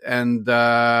 And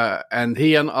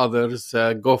he and others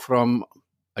go from,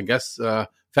 I guess,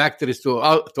 factories to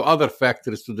other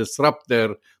factories to disrupt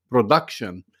their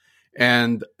production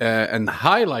and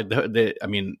highlight I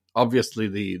mean, obviously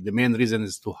the main reason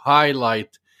is to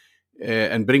highlight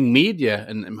and bring media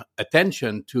and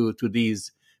attention to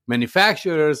these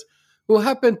manufacturers who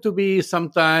happen to be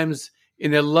sometimes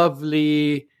in a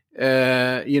lovely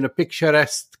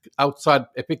picturesque outside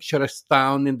a picturesque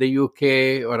town in the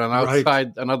UK or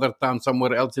outside another town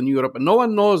somewhere else in Europe, and no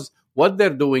one knows what they're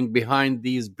doing behind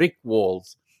these brick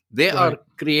walls. They are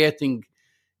creating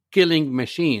killing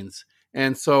machines.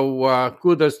 And so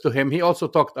kudos to him. He also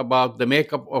talked about the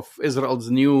makeup of Israel's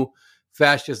new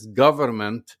fascist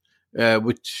government,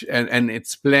 which and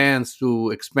its plans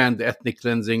to expand the ethnic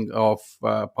cleansing of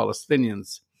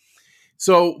Palestinians.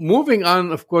 So moving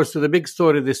on, of course, to the big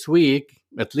story this week,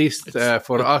 at least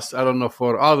for us, I don't know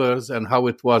for others, and how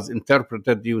it was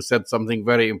interpreted. You said something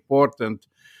very important,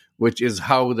 which is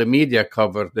how the media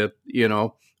covered it,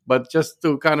 But just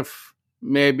to kind of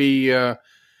maybe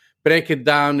break it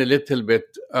down a little bit,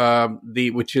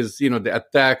 which is, the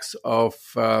attacks of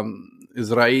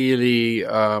Israeli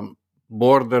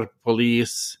border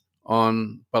police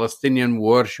on Palestinian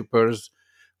worshippers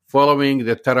following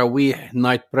the Taraweeh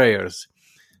night prayers.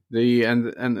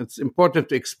 And it's important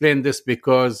to explain this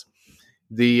because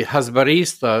the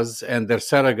Hasbaristas and their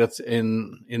surrogates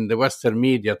in the Western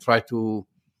media try to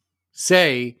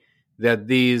say that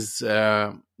these,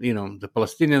 the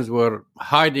Palestinians were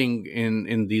hiding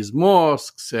in these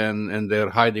mosques and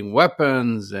they're hiding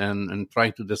weapons and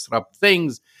trying to disrupt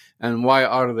things. And why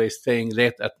are they staying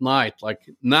late at night? Like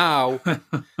now,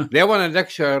 they want to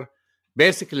lecture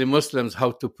basically Muslims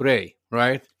how to pray,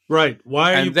 right? Right.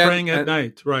 Why are you praying at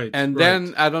night? Right. And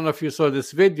then, I don't know if you saw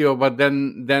this video, but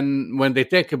then when they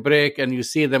take a break and you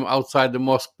see them outside the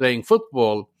mosque playing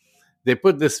football, they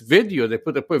put this video,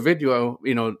 a video,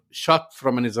 shot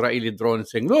from an Israeli drone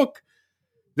saying, look,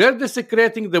 they're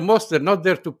desecrating the mosque. They're not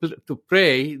there to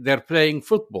pray. They're playing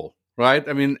football, right?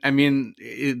 I mean,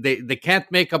 they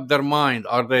can't make up their mind.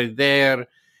 Are they there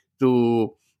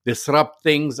to disrupt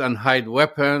things and hide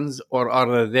weapons, or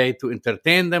are they to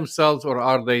entertain themselves, or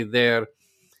are they there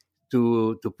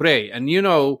to pray? And,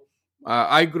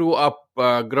 I grew up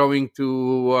going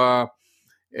to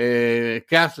a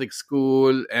Catholic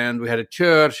school, and we had a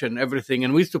church and everything,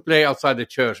 and we used to play outside the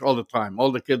church all the time.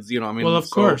 All the kids, Well,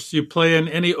 of course, you play in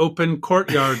any open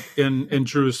courtyard in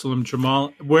Jerusalem,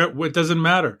 Jamal. Where it doesn't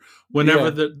matter.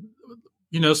 Whenever the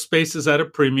space is at a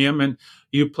premium, and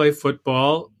you play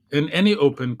football in any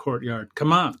open courtyard.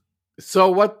 Come on. So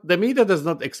what the media does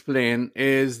not explain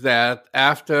is that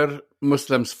after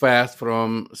Muslims fast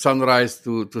from sunrise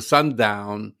to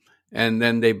sundown, and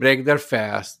then they break their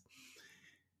fast,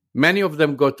 many of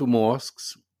them go to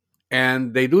mosques,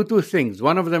 and they do two things.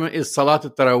 One of them is Salat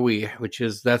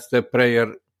al-Taraweeh, that's the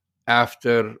prayer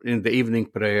after in the evening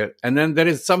prayer. And then there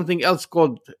is something else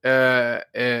called I'tikaf,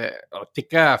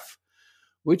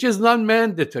 which is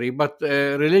non-mandatory, but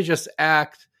a religious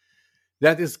act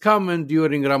that is common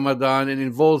during Ramadan and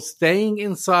involves staying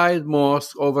inside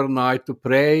mosque overnight to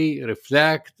pray,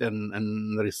 reflect,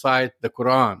 and recite the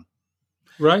Quran.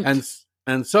 Right.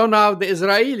 And so now the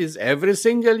Israelis, every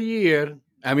single year,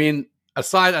 I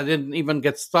didn't even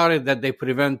get started that they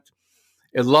prevent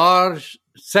a large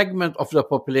segment of the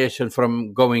population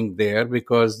from going there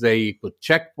because they put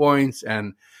checkpoints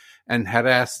and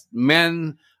harass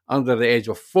men under the age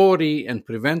of 40 and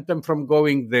prevent them from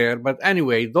going there. But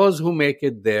anyway, those who make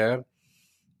it there,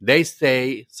 they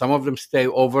stay. Some of them stay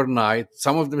overnight.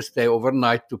 Some of them stay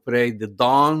overnight to pray the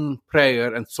dawn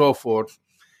prayer and so forth.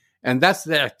 And that's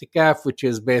the i'tikaf, which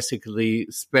is basically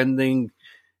spending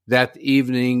that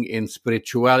evening in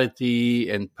spirituality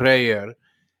and prayer.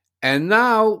 And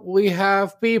now we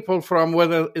have people from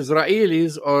whether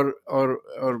Israelis or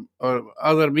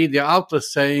other media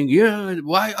outlets saying,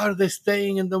 why are they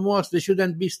staying in the mosque? They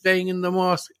shouldn't be staying in the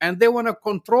mosque. And they want to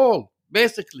control,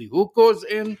 basically, who goes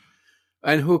in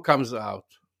and who comes out.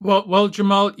 Well,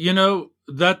 Jamal,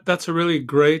 that's a really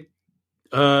great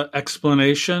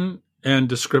explanation and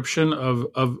description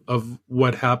of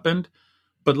what happened.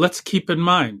 But let's keep in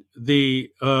mind, the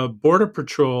Border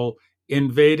Patrol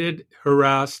invaded,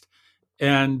 harassed,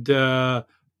 and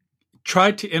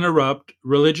tried to interrupt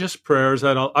religious prayers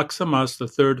at Al-Aqsa Mosque, the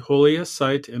third holiest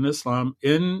site in Islam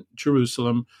in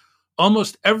Jerusalem,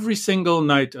 almost every single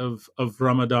night of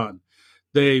Ramadan.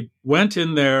 They went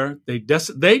in there. They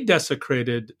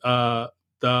desecrated the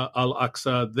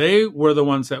Al-Aqsa. They were the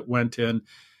ones that went in.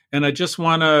 And I just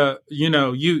want to,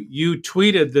 you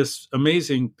tweeted this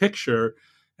amazing picture,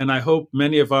 and I hope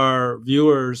many of our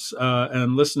viewers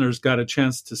and listeners got a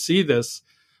chance to see this.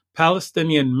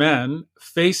 Palestinian men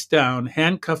face down,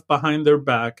 handcuffed behind their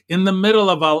back, in the middle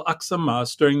of Al-Aqsa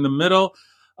Mosque during the middle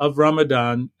of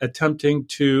Ramadan, attempting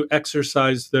to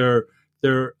exercise their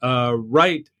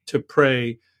right to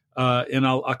pray in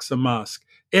Al-Aqsa Mosque.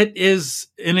 It is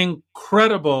an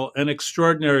incredible and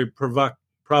extraordinary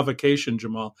provocation,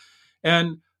 Jamal.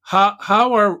 And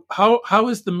how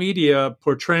is the media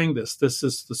portraying this? This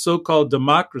is the so-called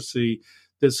democracy,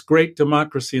 this great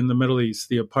democracy in the Middle East,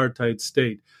 the apartheid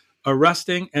state,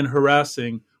 arresting and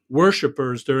harassing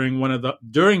worshipers during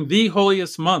the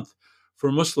holiest month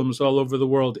for Muslims all over the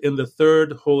world, in the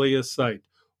third holiest site.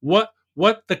 What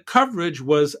the coverage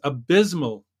was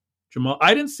abysmal, Jamal.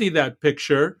 I didn't see that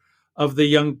picture of the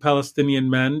young Palestinian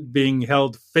men being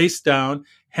held face down,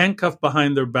 handcuffed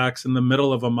behind their backs in the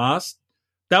middle of a mosque.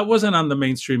 That wasn't on the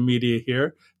mainstream media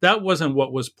here. That wasn't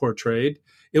what was portrayed.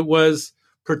 It was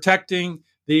protecting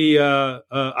the,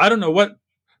 I don't know what,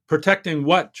 protecting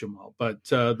what, Jamal, but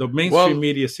the mainstream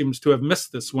media seems to have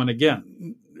missed this one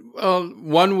again. Well,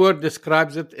 one word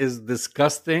describes it is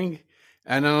disgusting.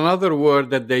 And another word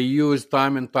that they use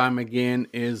time and time again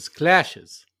is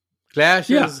clashes.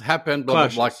 Clashes happen,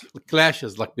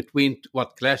 clashes between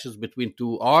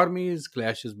two armies,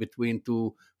 clashes between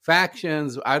two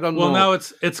factions. I don't know. Well, now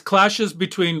it's clashes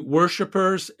between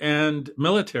worshipers and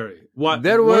military.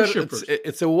 Worshipers?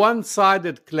 It's a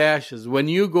one-sided clashes. When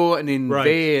you go and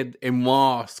invade a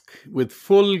mosque with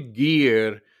full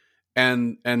gear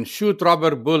and shoot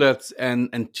rubber bullets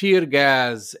and tear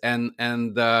gas and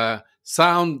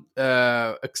sound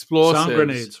explosives, sound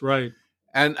grenades, right?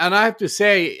 And I have to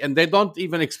say, and they don't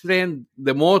even explain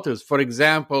the motives. For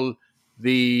example,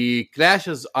 the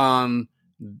clashes on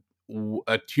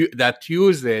that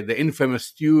Tuesday, the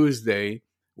infamous Tuesday.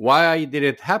 Why did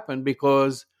it happen?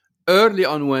 Because early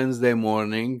on Wednesday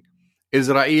morning,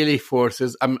 Israeli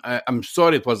forces, I'm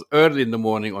sorry, it was early in the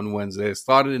morning on Wednesday, it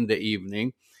started in the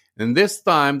evening, and this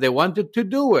time they wanted to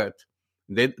do it.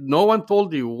 No one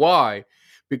told you why.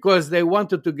 Because they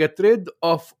wanted to get rid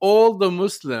of all the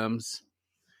Muslims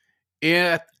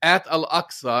at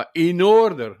Al-Aqsa in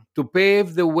order to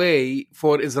pave the way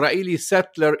for Israeli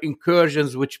settler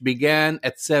incursions, which began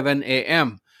at 7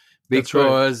 a.m.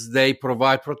 because they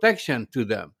provide protection to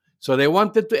them. So they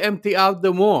wanted to empty out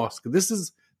the mosque. This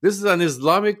is an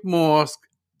Islamic mosque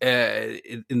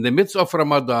in the midst of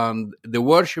Ramadan. The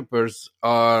worshippers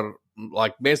are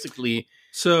like basically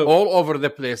all over the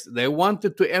place. They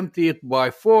wanted to empty it by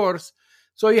force.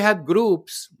 So you had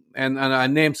groups, and I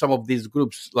named some of these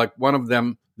groups. Like one of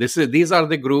them, these are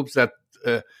the groups that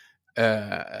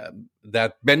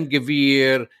Ben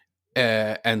Gvir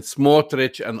and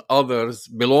Smotrich and others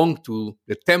belong to,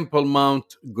 the Temple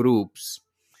Mount groups,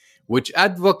 which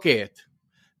advocate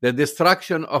the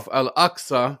destruction of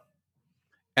Al-Aqsa.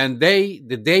 And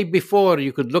the day before,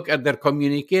 you could look at their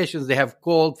communications, they have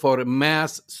called for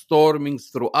mass stormings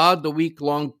throughout the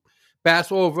week-long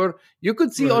Passover. You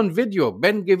could see on video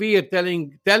Ben Gvir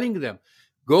telling them,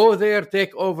 go there,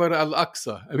 take over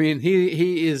Al-Aqsa. I mean,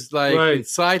 he is like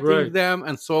inciting them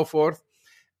and so forth.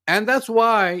 And that's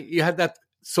why you had that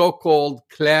so-called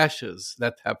clashes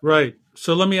that happened. Right.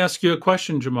 So let me ask you a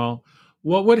question, Jamal.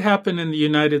 What would happen in the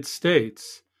United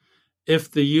States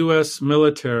if the U.S.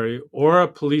 military or a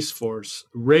police force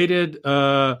raided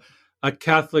a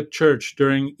Catholic church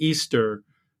during Easter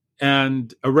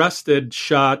and arrested,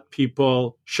 shot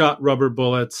people, shot rubber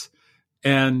bullets,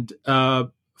 and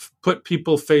put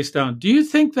people face down? Do you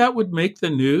think that would make the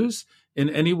news in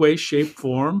any way, shape,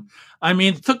 form? I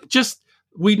mean,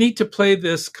 we need to play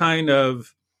this kind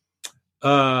of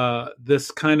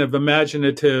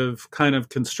imaginative kind of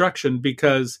construction,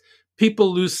 because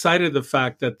people lose sight of the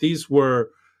fact that these were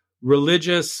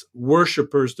religious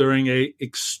worshipers during a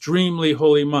extremely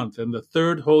holy month, and the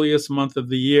third holiest month of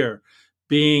the year,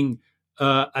 being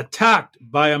attacked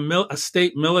by a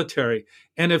state military.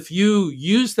 And if you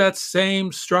use that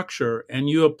same structure and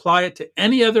you apply it to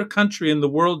any other country in the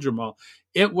world, Jamal,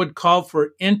 it would call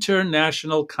for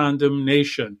international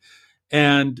condemnation.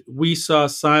 And we saw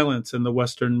silence in the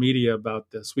Western media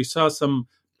about this. We saw some,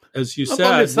 as you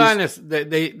said, silence.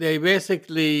 They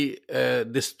basically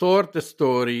distort the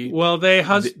story. Well,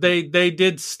 they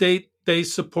did state they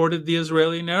supported the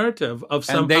Israeli narrative of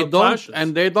And somehow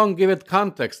clashes. they don't give it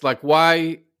context. Like,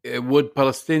 why would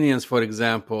Palestinians, for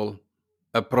example,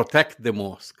 protect the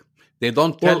mosque? They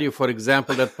don't tell you, for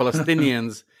example, that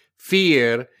Palestinians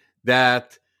fear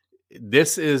that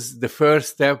this is the first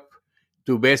step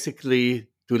to basically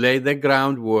to lay the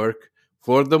groundwork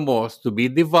for the mosque to be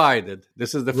divided.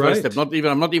 This is the first step.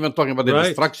 I'm not even talking about the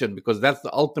destruction, because that's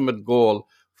the ultimate goal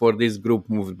for this group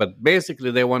movement. But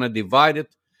basically, they want to divide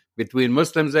it between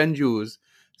Muslims and Jews,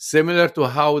 similar to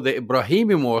how the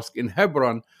Ibrahimi Mosque in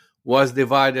Hebron was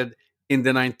divided in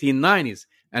the 1990s.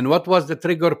 And what was the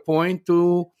trigger point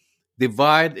to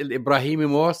divide the Ibrahimi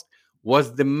Mosque?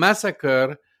 Was the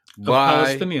massacre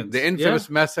by the infamous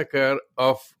massacre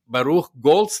of Baruch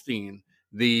Goldstein,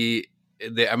 the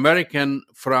American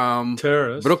from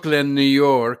Brooklyn, New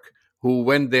York, who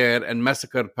went there and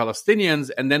massacred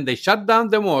Palestinians, and then they shut down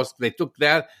the mosque. They took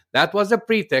that was a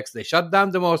pretext. They shut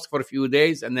down the mosque for a few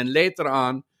days, and then later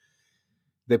on,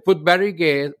 they put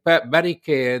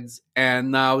barricades,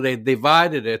 and now they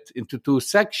divided it into two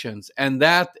sections, and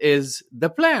that is the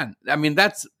plan. I mean,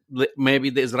 that's maybe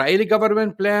the Israeli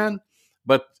government plan,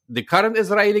 but the current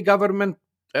Israeli government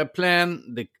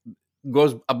plan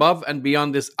goes above and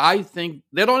beyond this. I think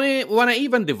they don't want to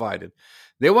even divide it.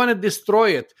 They want to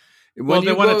destroy it. They want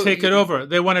to take it over.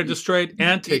 They want to destroy it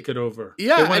and take it over.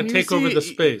 Yeah, they want to take over the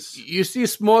space. You see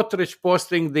Smotrich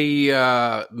posting the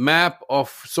map of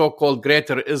so-called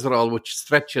Greater Israel, which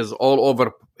stretches all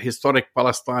over historic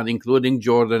Palestine, including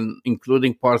Jordan,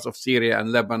 including parts of Syria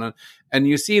and Lebanon. And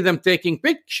you see them taking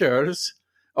pictures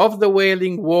of the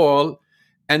Wailing Wall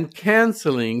and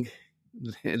canceling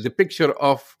the picture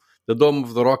of the Dome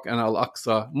of the Rock and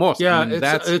Al-Aqsa Mosque. Yeah,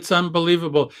 it's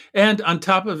unbelievable. And on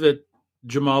top of it,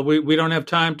 Jamal, we don't have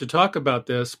time to talk about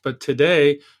this, but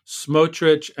today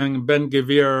Smotrich and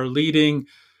Ben-Gvir are leading,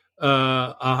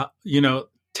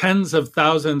 tens of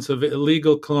thousands of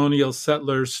illegal colonial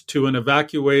settlers to an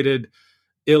evacuated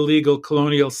illegal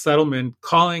colonial settlement,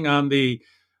 calling on the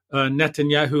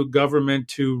Netanyahu government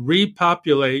to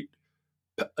repopulate,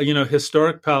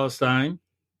 historic Palestine,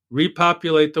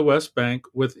 repopulate the West Bank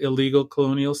with illegal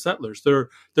colonial settlers.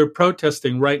 They're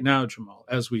protesting right now, Jamal,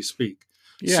 as we speak.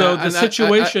 Yeah, so the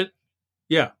situation,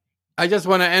 I just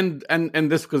want to end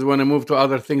this because we want to move to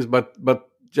other things, but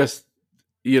just,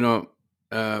 we're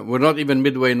not even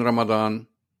midway in Ramadan.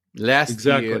 Last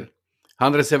year,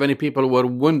 170 people were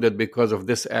wounded because of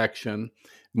this action.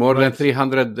 More than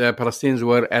 300 Palestinians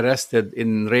were arrested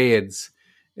in raids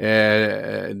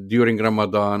during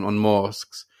Ramadan on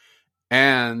mosques.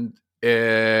 And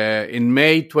in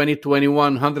May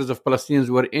 2021, hundreds of Palestinians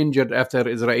were injured after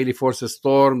Israeli forces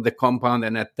stormed the compound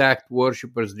and attacked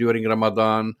worshippers during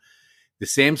Ramadan. The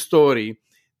same story.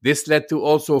 This led to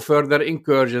also further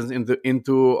incursions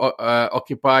into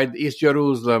occupied East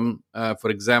Jerusalem.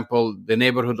 For example, the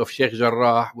neighborhood of Sheikh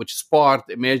Jarrah, which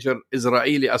sparked a major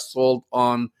Israeli assault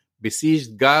on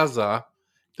besieged Gaza,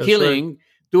 killing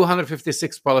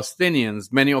 256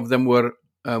 Palestinians. Many of them were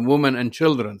women and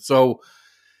children. So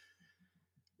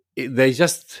they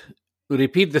just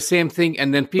repeat the same thing,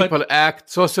 and then people act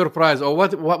so surprised. Oh,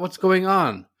 what's going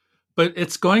on? But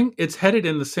it's headed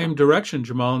in the same direction,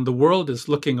 Jamal, and the world is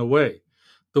looking away.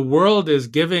 The world is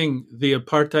giving the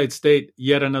apartheid state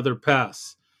yet another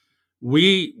pass.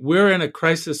 We're in a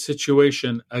crisis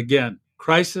situation again,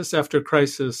 crisis after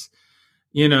crisis,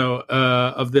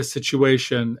 of this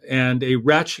situation, and a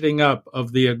ratcheting up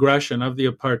of the aggression of the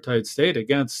apartheid state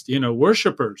against,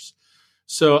 worshipers.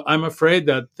 So I'm afraid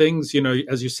that things,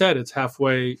 as you said, it's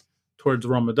halfway towards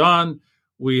Ramadan.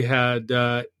 We had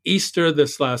Easter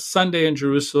this last Sunday in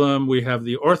Jerusalem. We have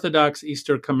the Orthodox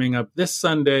Easter coming up this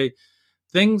Sunday.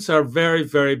 Things are very,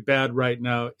 very bad right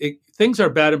now. Things are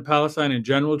bad in Palestine in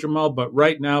general, Jamal, but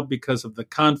right now, because of the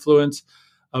confluence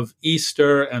of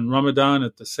Easter and Ramadan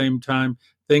at the same time,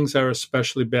 things are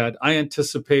especially bad. I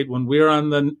anticipate when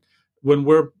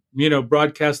we're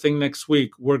broadcasting next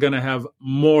week, we're going to have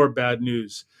more bad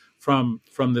news from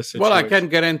this situation. Well, I can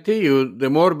guarantee you the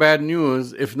more bad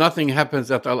news, if nothing happens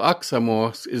at Al-Aqsa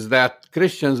Mosque, is that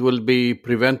Christians will be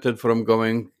prevented from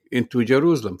going into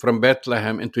Jerusalem, from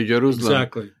Bethlehem into Jerusalem.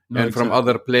 Exactly. From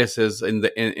other places in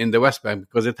the West Bank,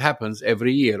 because it happens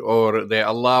every year, or they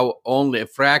allow only a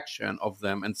fraction of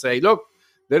them and say, look,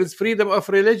 there is freedom of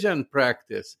religion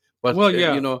practice. But,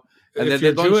 and then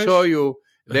they don't show you,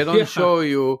 show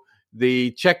you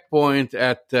the checkpoint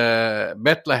at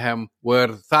Bethlehem, where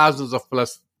thousands of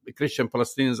Christian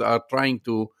Palestinians are trying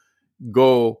to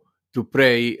go to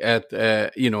pray at,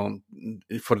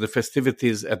 for the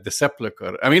festivities at the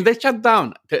sepulchre. I mean, they shut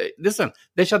down. Listen,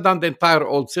 they shut down the entire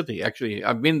old city. Actually,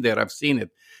 I've been there. I've seen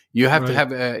it. You have to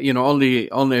have, only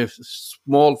a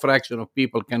small fraction of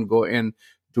people can go in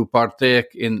to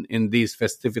partake in these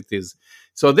festivities.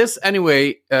 So this,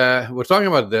 anyway, we're talking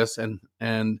about this,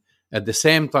 and at the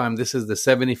same time, this is the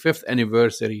 75th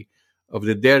anniversary of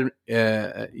the Deir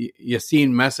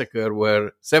Yassin massacre,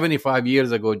 where 75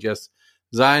 years ago, just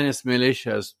Zionist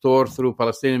militias tore through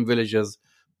Palestinian villages,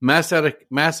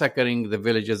 massacring the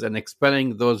villages and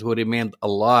expelling those who remained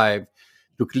alive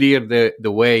to clear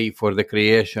the way for the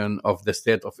creation of the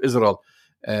State of Israel.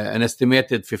 An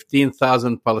estimated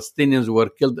 15,000 Palestinians were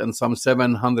killed, and some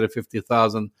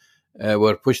 750,000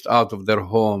 were pushed out of their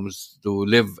homes to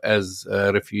live as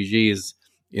refugees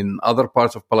in other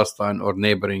parts of Palestine or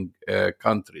neighboring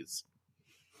countries.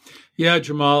 Yeah,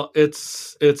 Jamal,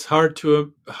 it's hard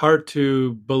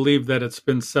to believe that it's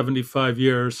been 75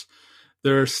 years.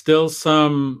 There are still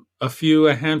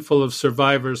a handful of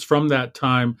survivors from that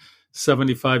time,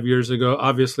 75 years ago,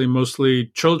 obviously mostly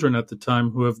children at the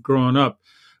time who have grown up.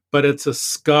 But it's a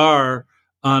scar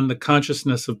on the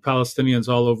consciousness of Palestinians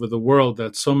all over the world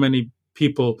that so many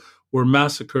people were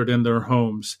massacred in their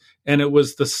homes. And it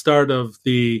was the start of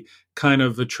the kind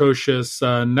of atrocious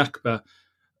Nakba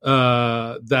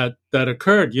that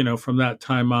occurred, from that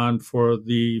time on for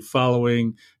the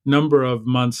following number of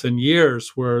months and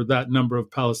years, where that number of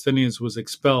Palestinians was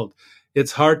expelled.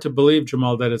 It's hard to believe,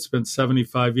 Jamal, that it's been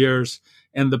 75 years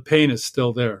and the pain is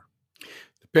still there.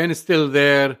 The pain is still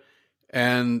there.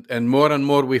 And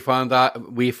more we find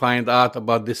out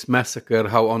about this massacre,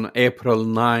 how on April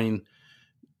 9,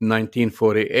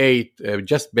 1948,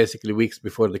 just basically weeks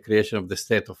before the creation of the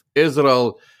State of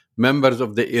Israel, members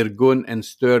of the Irgun and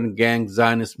Stern gang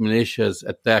Zionist militias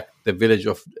attacked the village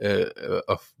of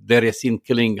Deir Yassin,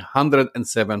 killing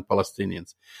 107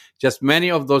 Palestinians. Just many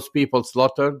of those people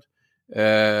slaughtered,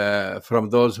 from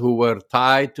those who were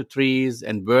tied to trees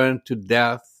and burned to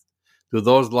death, to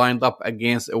those lined up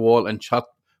against a wall and shot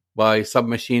by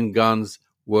submachine guns,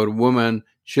 were women,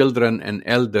 children, and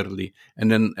elderly,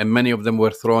 and many of them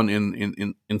were thrown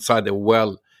inside a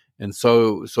well. And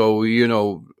so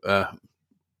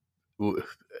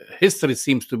history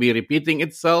seems to be repeating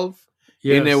itself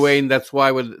in a way, and that's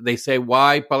why they say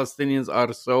why Palestinians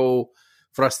are so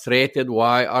frustrated.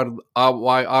 Why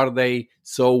are they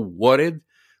so worried?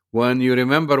 When you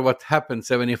remember what happened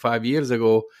 75 years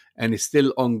ago and it's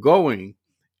still ongoing,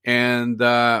 and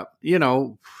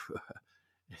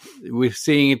we're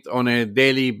seeing it on a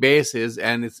daily basis,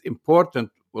 and it's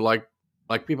important. Like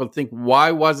people think,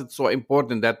 why was it so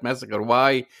important, that massacre?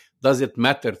 Why does it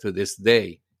matter to this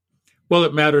day? Well,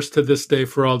 it matters to this day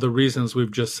for all the reasons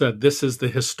we've just said. This is the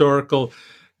historical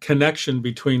connection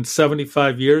between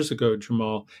 75 years ago,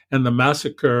 Jamal, and the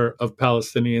massacre of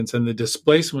Palestinians and the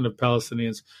displacement of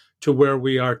Palestinians to where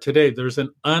we are today. There's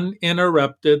an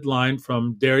uninterrupted line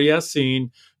from Deir Yassin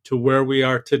to where we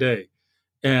are today.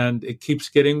 And it keeps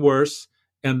getting worse.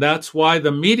 And that's why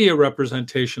the media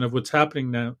representation of what's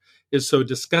happening now is so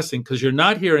disgusting, because you're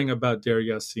not hearing about Deir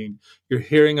Yassin. You're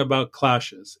hearing about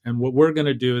clashes. And what we're going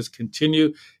to do is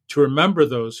continue to remember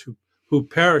those who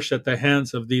perish at the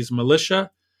hands of these militia,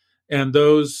 and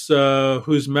those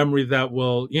whose memory that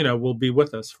will be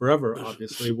with us forever.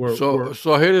 Obviously,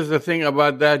 so here is the thing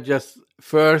about that. Just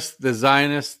first, the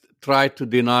Zionists tried to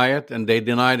deny it, and they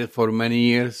denied it for many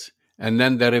years. And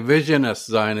then the revisionist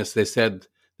Zionists, they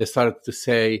started to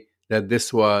say that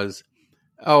this was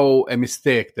a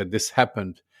mistake, that this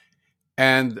happened.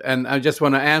 And I just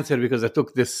want to answer, because I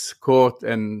took this quote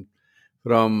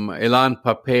from Ilan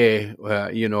Pappé,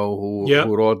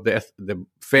 who wrote the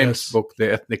famous book,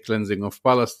 The Ethnic Cleansing of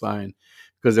Palestine,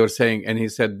 because they were saying, and he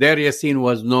said, Deir Yassin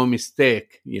was no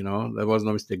mistake, there was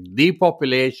no mistake.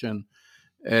 Depopulating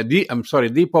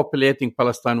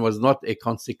Palestine was not a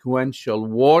consequential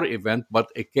war event, but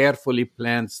a carefully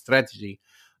planned strategy,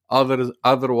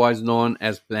 otherwise known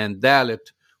as Plan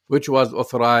Dalit, which was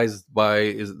authorized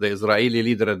by the Israeli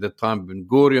leader at the time, Ben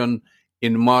Gurion,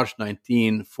 in March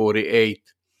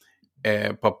 1948.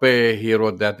 Pape, he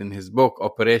wrote that in his book.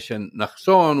 Operation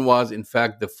Nachshon was, in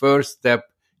fact, the first step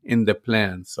in the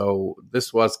plan. So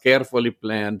this was carefully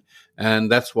planned,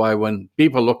 and that's why when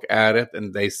people look at it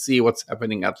and they see what's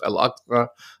happening at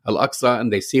Al-Aqsa,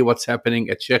 and they see what's happening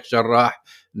at Sheikh Jarrah,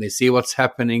 and they see what's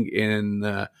happening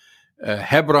in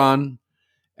Hebron,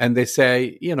 and they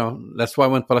say, that's why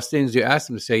when Palestinians, you ask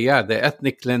them, they say, the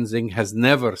ethnic cleansing has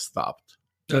never stopped.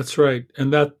 That's right.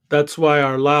 And that's why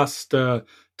our last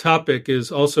topic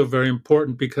is also very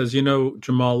important, because,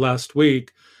 Jamal, last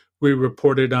week we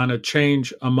reported on a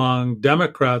change among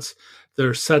Democrats.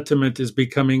 Their sentiment is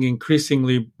becoming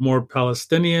increasingly more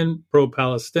Palestinian,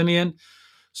 pro-Palestinian.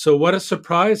 So what a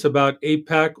surprise about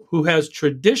AIPAC, who has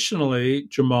traditionally,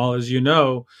 Jamal, as you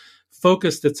know,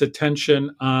 focused its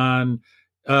attention on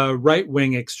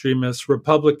right-wing extremists,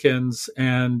 Republicans,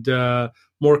 and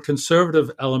more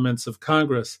conservative elements of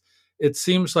Congress. It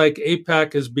seems like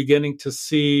AIPAC is beginning to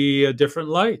see a different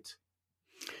light.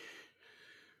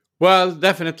 Well,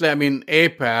 definitely. I mean,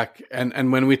 AIPAC,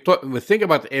 and when we think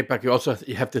about AIPAC,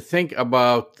 you have to think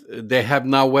about they have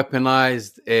now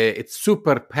weaponized its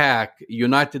super PAC,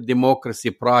 United Democracy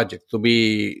Project, to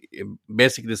be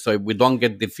basically so we don't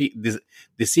get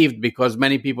deceived, because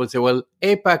many people say, well,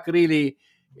 AIPAC really,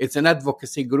 it's an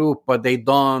advocacy group, but they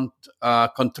don't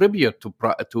contribute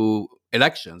to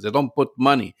elections. They don't put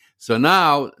money. So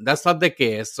now that's not the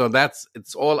case. So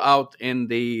it's all out in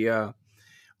the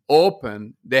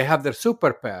open. They have their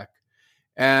super PAC,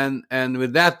 and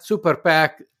with that super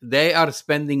PAC, they are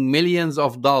spending millions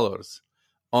of dollars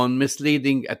on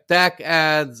misleading attack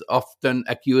ads, often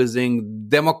accusing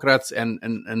Democrats and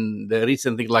the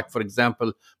recent thing, like, for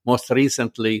example, most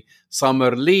recently,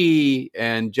 Summer Lee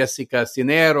and Jessica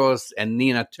Cineros and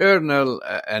Nina Turner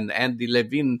and Andy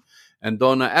Levin and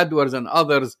Donna Edwards and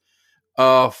others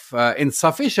of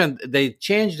insufficient. They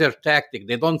changed their tactic.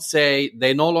 They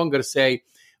no longer say,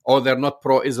 or they're not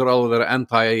pro-Israel, they're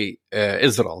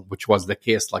anti-Israel, which was the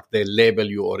case, like they label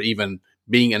you, or even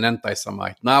being an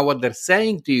anti-Semite. Now what they're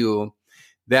saying to you,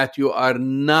 that you are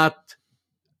not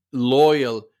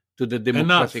loyal to the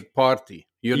Democratic Party.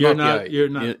 You're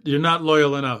not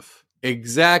loyal enough.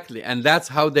 Exactly. And that's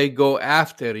how they go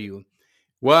after you.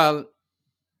 Well,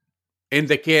 in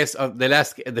the case of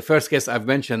the first case I've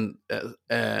mentioned,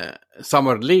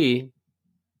 Summer Lee,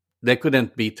 they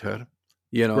couldn't beat her.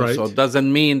 Right. So it doesn't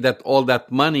mean that all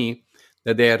that money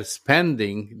that they are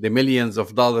spending, the millions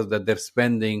of dollars that they're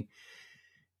spending,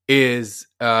 is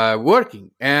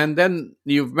working. And then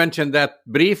you've mentioned that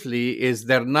briefly, is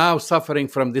they're now suffering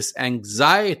from this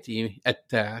anxiety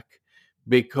attack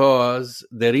because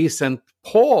the recent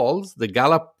polls, the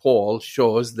Gallup poll,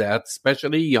 shows that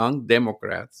especially young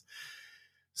Democrats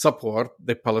support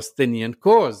the Palestinian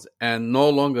cause and no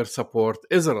longer support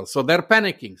Israel. So they're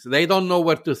panicking. So they don't know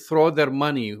where to throw their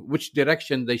money, which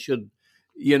direction they should,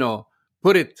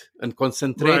 put it and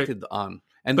concentrate it on.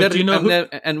 And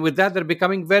with that, they're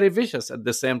becoming very vicious at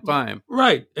the same time.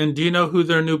 Right. And do you know who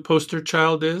their new poster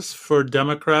child is for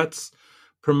Democrats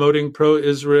promoting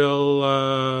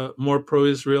pro-Israel, more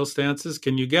pro-Israel stances?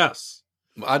 Can you guess?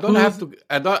 I don't have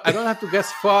to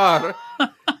guess far.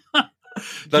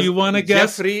 Do you want to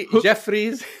guess?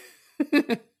 Jeffries?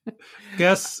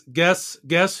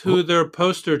 Guess who their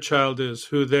poster child is,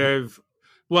 who they've...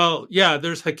 Well, yeah,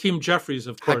 there's Hakeem Jeffries,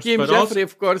 of course. Hakeem Jeffries,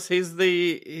 of course, he's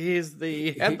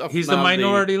the head of... He's the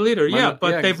minority leader,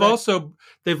 but they've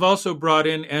also brought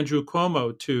in Andrew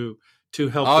Cuomo to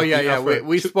help. Oh, yeah.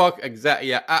 We spoke, exactly.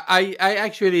 Yeah, I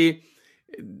actually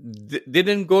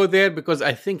didn't go there because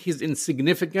I think he's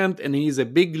insignificant and he's a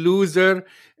big loser,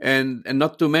 and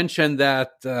not to mention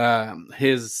that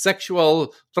his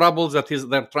sexual troubles that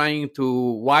they're trying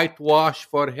to whitewash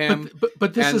for him.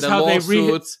 But this is how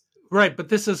lawsuits. Right, but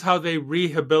this is how they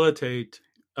rehabilitate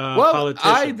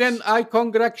politicians. I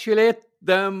congratulate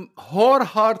them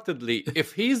wholeheartedly.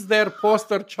 If he's their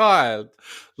poster child,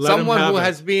 someone who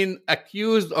has been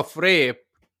accused of rape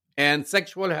and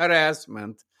sexual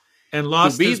harassment, and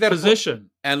lost his position.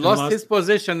 His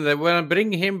position. They want to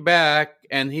bring him back,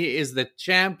 and he is the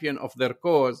champion of their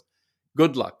cause.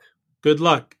 Good luck. Good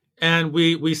luck. And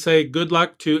we say good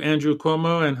luck to Andrew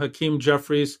Cuomo and Hakeem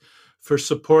Jeffries for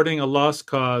supporting a lost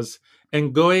cause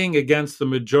and going against the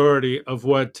majority of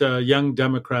what young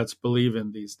Democrats believe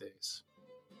in these days.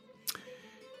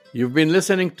 You've been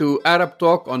listening to Arab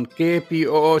Talk on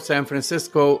KPOO San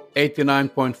Francisco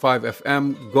 89.5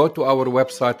 FM. Go to our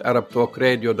website,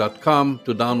 arabtalkradio.com,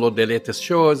 to download the latest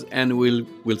shows, and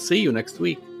we'll see you next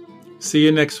week. See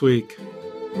you next week.